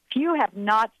today. If you have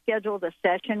not scheduled a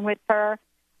session with her,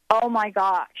 oh, my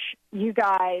gosh, you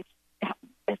guys,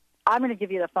 I'm going to give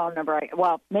you the phone number.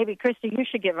 Well, maybe, Kristi, you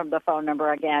should give them the phone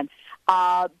number again.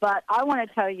 But I want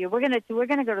to tell you, we're going to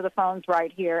go to the phones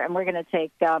right here, and we're going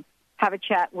to have a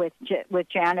chat with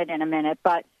Janet in a minute.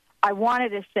 But I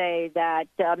wanted to say that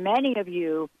many of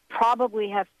you probably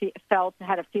have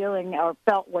had a feeling or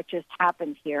felt what just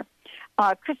happened here.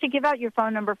 Kristi, give out your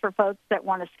phone number for folks that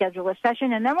want to schedule a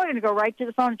session, and then we're going to go right to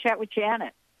the phone and chat with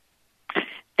Janet.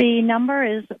 The number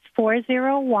is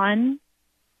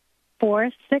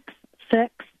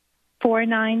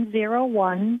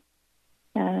 401-466-4901.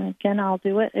 Again, I'll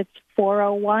do it. It's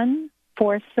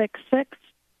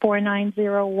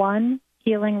 401-466-4901,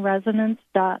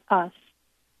 healingresonance.us.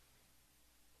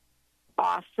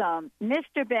 Awesome.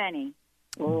 Mr. Benny,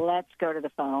 let's go to the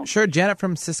phone. Sure. Janet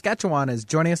from Saskatchewan is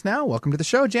joining us now. Welcome to the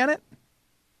show, Janet.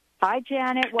 Hi,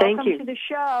 Janet. Welcome to the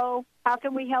show. How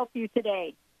can we help you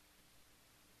today?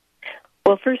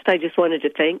 Well, first, I just wanted to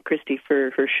thank Kristi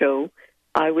for her show.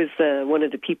 I was one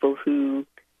of the people who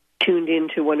tuned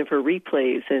into one of her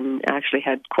replays and actually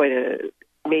had quite a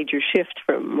major shift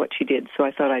from what she did. So I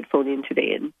thought I'd phone in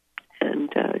today and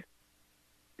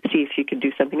see if you could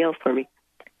do something else for me.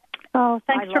 Oh,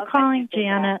 thanks for calling,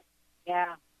 Janet.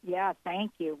 Yeah,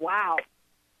 thank you. Wow.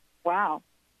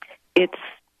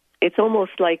 It's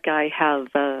almost like I have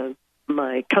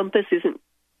my compass isn't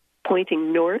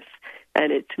pointing north,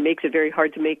 and it makes it very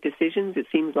hard to make decisions. It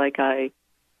seems like I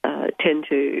tend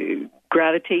to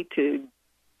gravitate to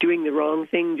doing the wrong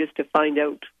thing just to find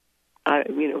out,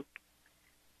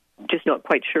 just not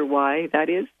quite sure why that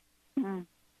is.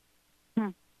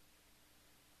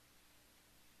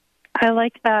 I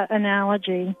like that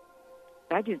analogy.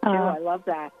 I do too. I love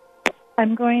that.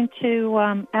 I'm going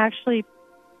to actually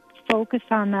focus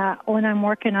on that when I'm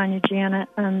working on you, Janet,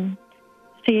 and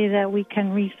see that we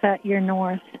can reset your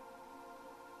north.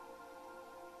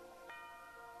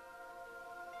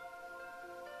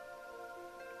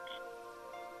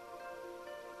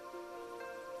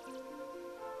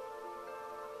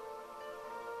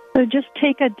 So just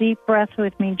take a deep breath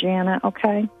with me, Janet,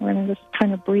 okay? We're going to just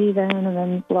kind of breathe in and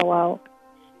then blow out.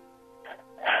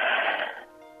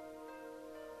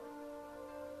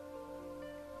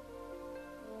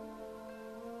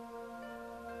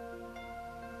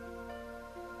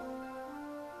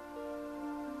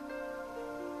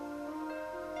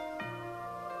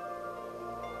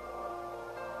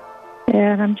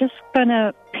 And I'm just going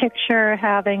to picture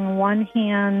having one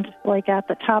hand like at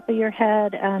the top of your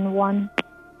head and one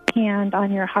hand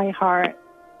on your high heart.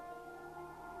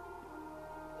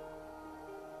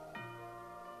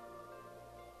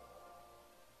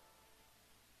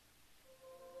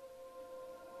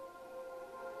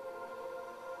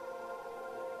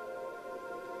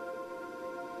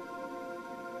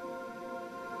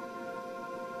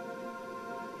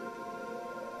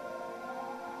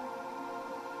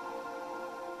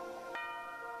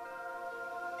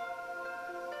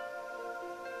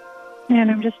 And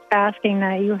I'm just asking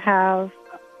that you have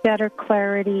better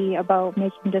clarity about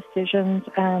making decisions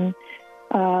and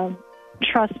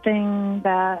trusting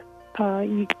that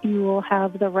you will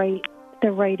have the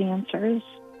right answers.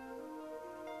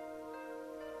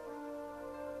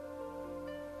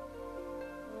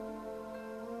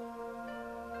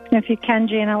 If you can,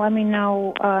 Jana, let me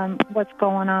know what's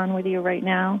going on with you right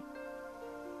now.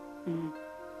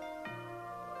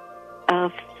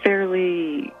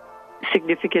 Fairly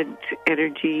significant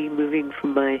energy moving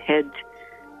from my head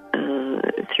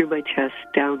through my chest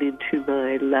down into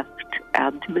my left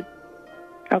abdomen.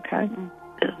 Okay.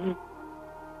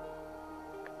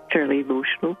 Fairly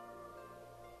emotional.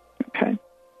 Okay.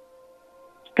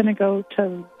 It's going to go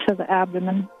to the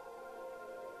abdomen.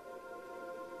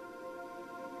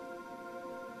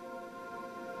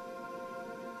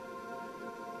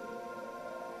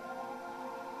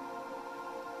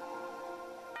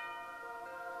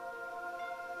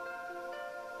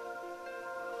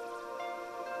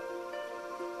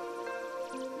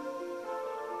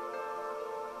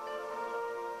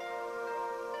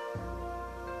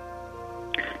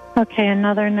 Okay,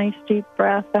 another nice deep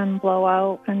breath and blow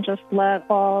out and just let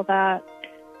all that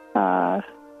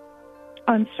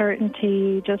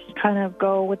uncertainty just kind of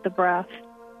go with the breath.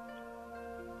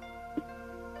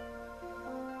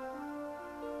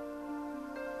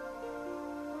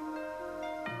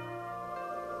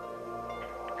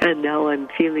 And now I'm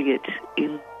feeling it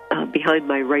in behind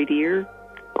my right ear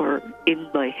or in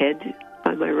my head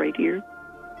by my right ear.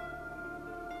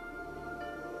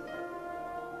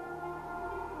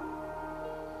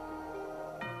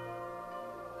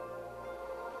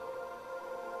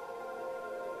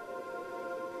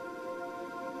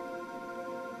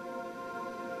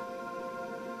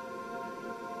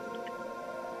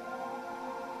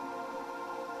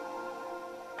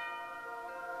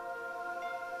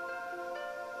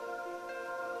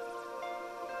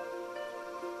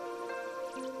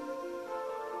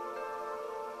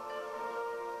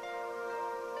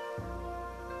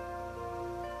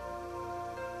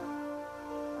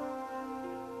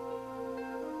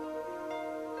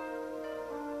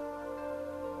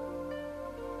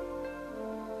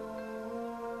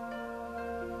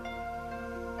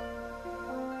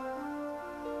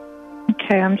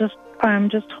 Okay, I'm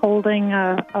just holding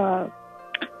a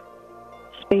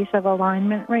space of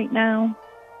alignment right now.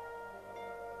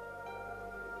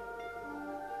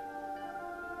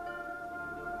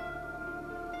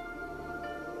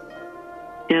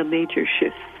 Yeah, major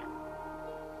shifts.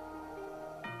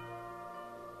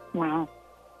 Wow.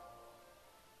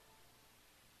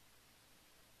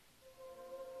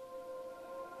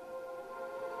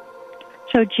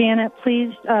 So, Janet,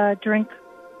 please drink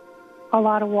a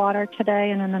lot of water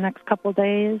today and in the next couple of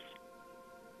days.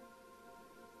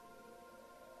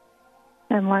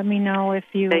 And let me know if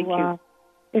you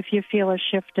feel a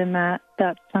shift in that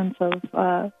sense of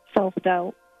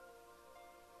self-doubt.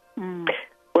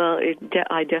 Well,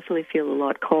 I definitely feel a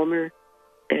lot calmer,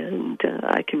 and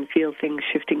I can feel things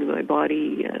shifting in my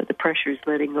body. The pressure's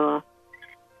letting off,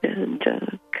 and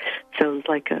sounds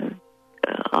like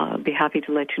I'll be happy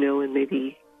to let you know and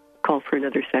maybe call for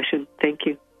another session. Thank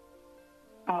you.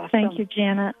 Awesome. Thank you,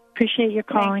 Janet. Appreciate your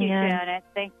calling in. Thank you, Janet.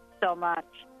 Thank you so much.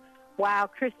 Wow,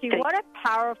 Kristi, what a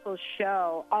powerful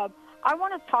show. I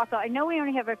want to talk. I know we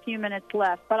only have a few minutes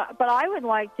left, but I would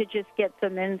like to just get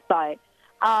some insight.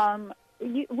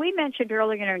 We mentioned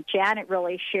earlier, Janet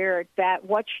really shared that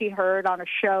what she heard on a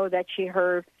show that she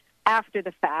heard after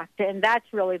the fact, and that's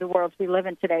really the world we live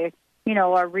in today,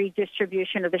 a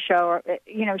redistribution of the show.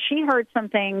 She heard some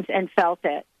things and felt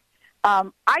it.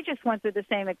 I just went through the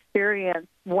same experience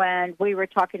when we were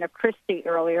talking to Kristi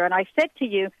earlier, and I said to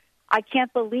you, I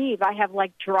can't believe I have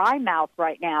like dry mouth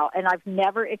right now, and I've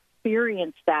never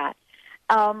experienced that.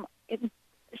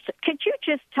 Could you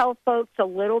just tell folks a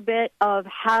little bit of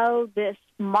how this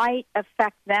might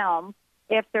affect them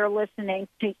if they're listening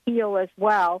to heal as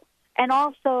well? And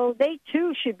also, they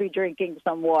too should be drinking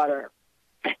some water.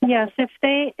 Yes, if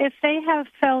they have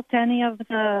felt any of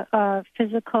the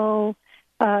physical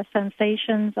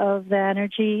sensations of the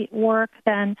energy work,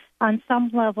 then on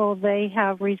some level they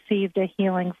have received a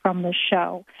healing from the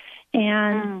show.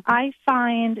 And I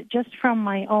find just from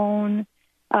my own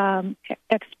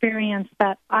experience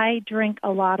that I drink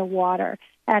a lot of water,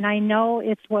 and I know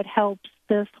it's what helps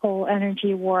this whole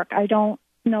energy work. I don't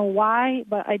know why,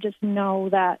 but I just know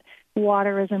that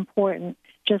water is important.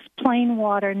 Just plain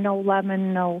water, no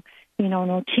lemon, no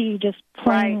tea, just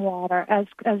plain water, as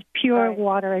pure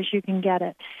water as you can get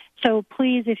it. So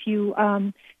please, if you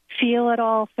feel at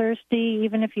all thirsty,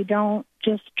 even if you don't,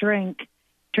 just drink,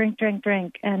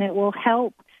 and it will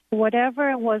help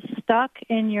whatever was stuck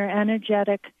in your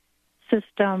energetic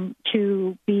system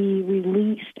to be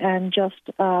released and just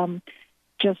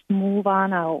move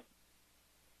on out.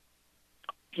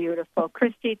 Beautiful.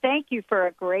 Kristi, thank you for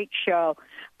a great show.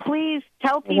 Please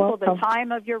tell people the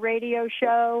time of your radio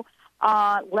show,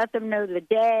 let them know the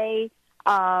day,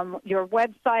 your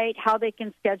website, how they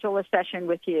can schedule a session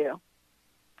with you.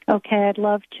 Okay, I'd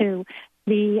love to.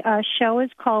 The show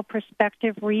is called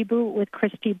Perspective Reboot with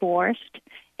Kristi Borst,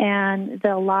 and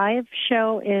the live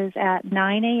show is at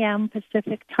 9 a.m.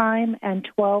 Pacific time and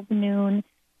 12 noon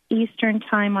Eastern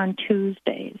time on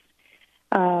Tuesdays,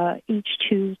 each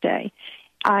Tuesday.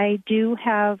 I do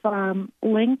have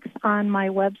links on my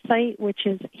website, which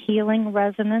is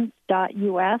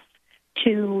healingresonance.us,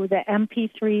 to the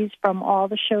MP3s from all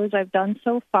the shows I've done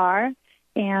so far,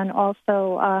 and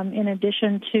also in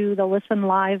addition to the Listen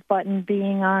Live button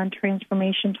being on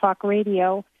Transformation Talk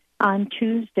Radio on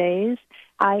Tuesdays,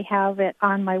 I have it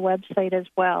on my website as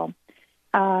well.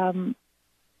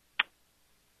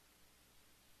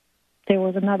 There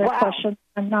was another question.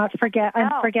 I'm forgetting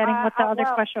what the other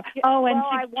question was. Oh, and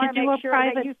to do a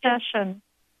private session.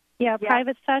 Yeah,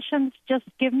 private sessions, just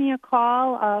give me a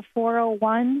call,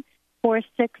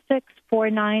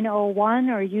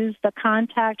 401-466-4901, or use the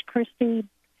Contact Kristi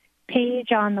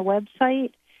page on the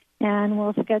website, and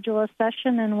we'll schedule a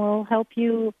session, and we'll help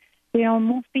you,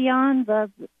 move beyond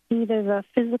either the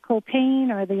physical pain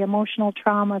or the emotional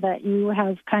trauma that you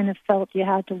have kind of felt you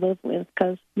had to live with,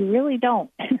 because you really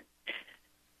don't.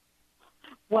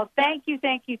 Well, thank you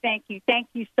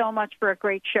so much for a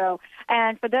great show.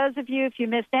 And for those of you, if you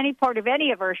missed any part of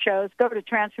any of our shows, go to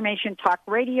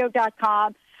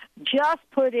transformationtalkradio.com. Just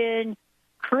put in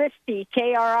Kristi,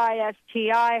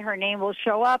 Kristi. Her name will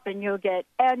show up, and you'll get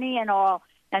any and all.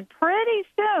 And pretty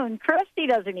soon, Kristi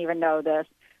doesn't even know this,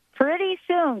 pretty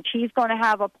soon she's going to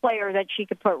have a player that she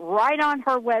could put right on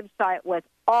her website with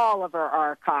all of her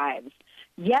archives.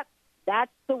 Yep.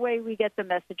 That's the way we get the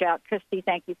message out. Kristi,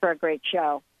 thank you for a great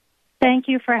show. Thank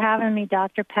you for having me,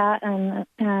 Dr. Pat, and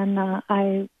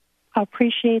I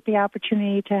appreciate the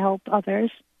opportunity to help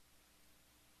others.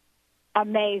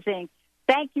 Amazing.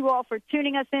 Thank you all for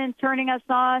tuning us in, turning us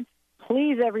on.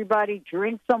 Please, everybody,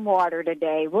 drink some water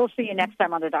today. We'll see you next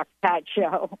time on the Dr. Pat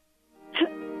Show.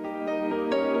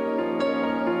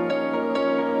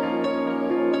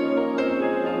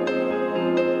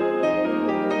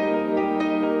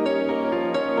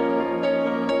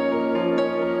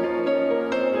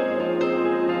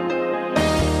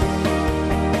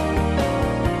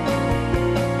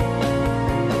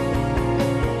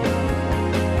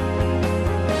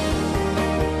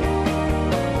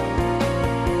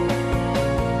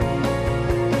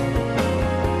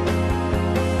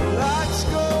 Let's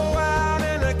go.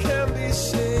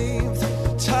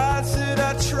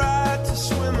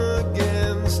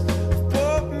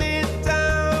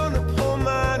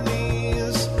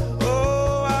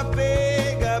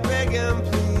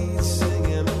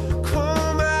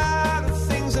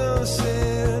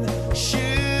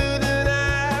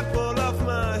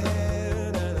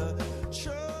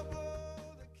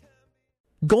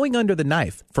 Going under the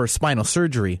knife for spinal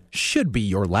surgery should be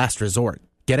your last resort.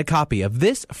 Get a copy of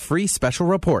this free special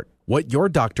report, What Your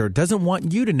Doctor Doesn't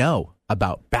Want You to Know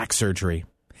About Back Surgery.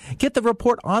 Get the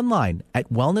report online at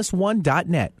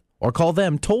wellness1.net or call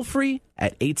them toll-free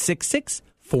at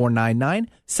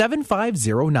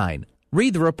 866-499-7509.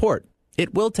 Read the report.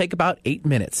 It will take about 8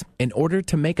 minutes in order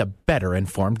to make a better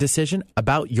informed decision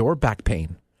about your back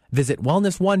pain. Visit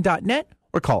wellness1.net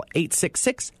or call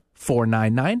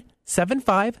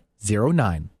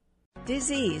 866-499-7509.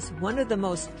 Disease, one of the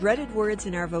most dreaded words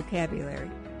in our vocabulary.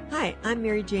 Hi, I'm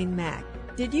Mary Jane Mack.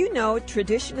 Did you know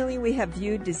traditionally we have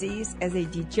viewed disease as a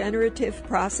degenerative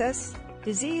process?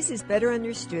 Disease is better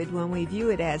understood when we view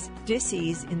it as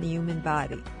dis-ease in the human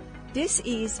body.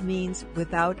 Dis-ease means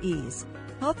without ease.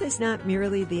 Health is not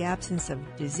merely the absence of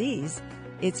disease,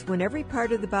 it's when every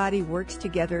part of the body works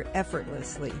together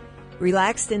effortlessly,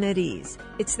 relaxed and at ease.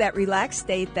 It's that relaxed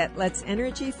state that lets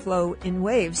energy flow in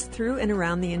waves through and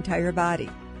around the entire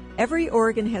body. Every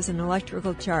organ has an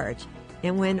electrical charge,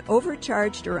 and when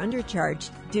overcharged or undercharged,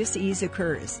 dis-ease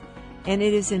occurs. And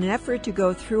it is an effort to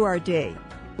go through our day.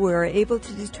 We are able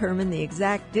to determine the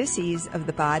exact dis-ease of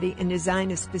the body and design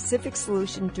a specific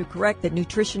solution to correct the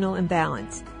nutritional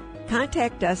imbalance.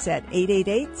 Contact us at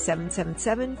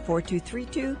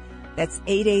 888-777-4232. That's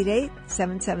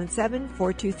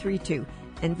 888-777-4232.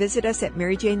 And visit us at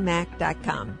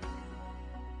maryjanemack.com.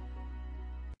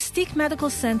 Mystique Medical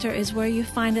Center is where you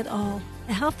find it all.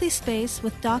 A healthy space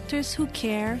with doctors who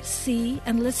care, see,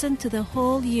 and listen to the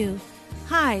whole you.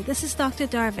 Hi, this is Dr.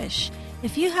 Darvish.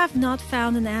 If you have not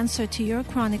found an answer to your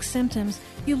chronic symptoms,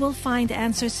 you will find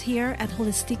answers here at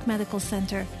Holistic Medical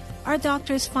Center. Our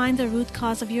doctors find the root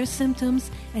cause of your symptoms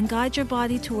and guide your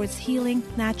body towards healing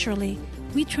naturally.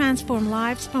 We transform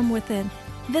lives from within.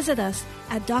 Visit us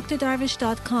at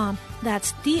drdarvish.com.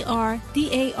 That's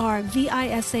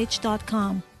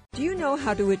drdarvish.com. Do you know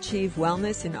how to achieve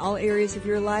wellness in all areas of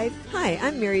your life? Hi,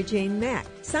 I'm Mary Jane Mack.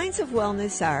 Signs of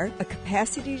wellness are a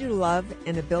capacity to love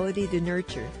and ability to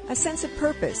nurture, a sense of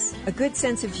purpose, a good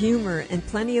sense of humor and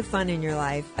plenty of fun in your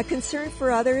life, a concern for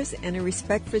others and a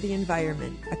respect for the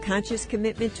environment, a conscious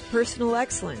commitment to personal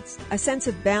excellence, a sense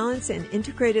of balance and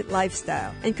integrated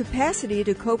lifestyle, and capacity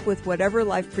to cope with whatever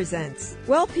life presents.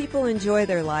 Well, people enjoy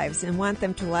their lives and want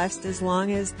them to last as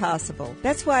long as possible.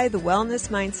 That's why the wellness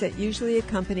mindset usually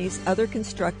accompanies other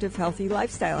constructive, healthy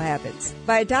lifestyle habits.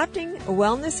 By adopting a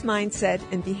wellness mindset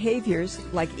and behaviors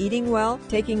like eating well,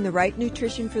 taking the right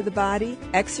nutrition for the body,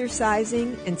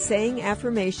 exercising, and saying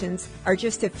affirmations are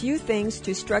just a few things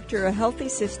to structure a healthy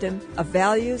system of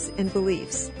values and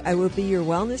beliefs. I will be your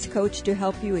wellness coach to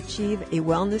help you achieve a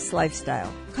wellness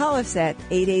lifestyle. Call us at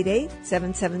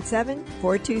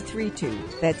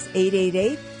 888-777-4232. That's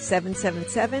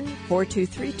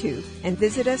 888-777-4232. And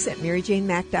visit us at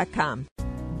maryjanemack.com.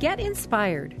 Get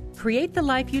inspired. Create the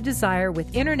life you desire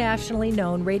with internationally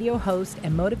known radio host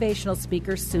and motivational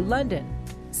speaker Sue London.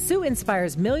 Sue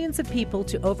inspires millions of people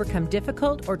to overcome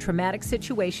difficult or traumatic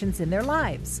situations in their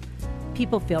lives.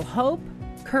 People feel hope,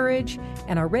 courage,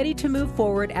 and are ready to move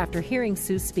forward after hearing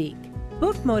Sue speak.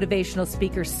 Book motivational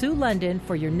speaker Sue London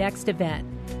for your next event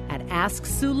at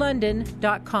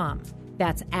AskSueLondon.com.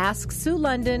 That's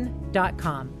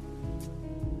AskSueLondon.com.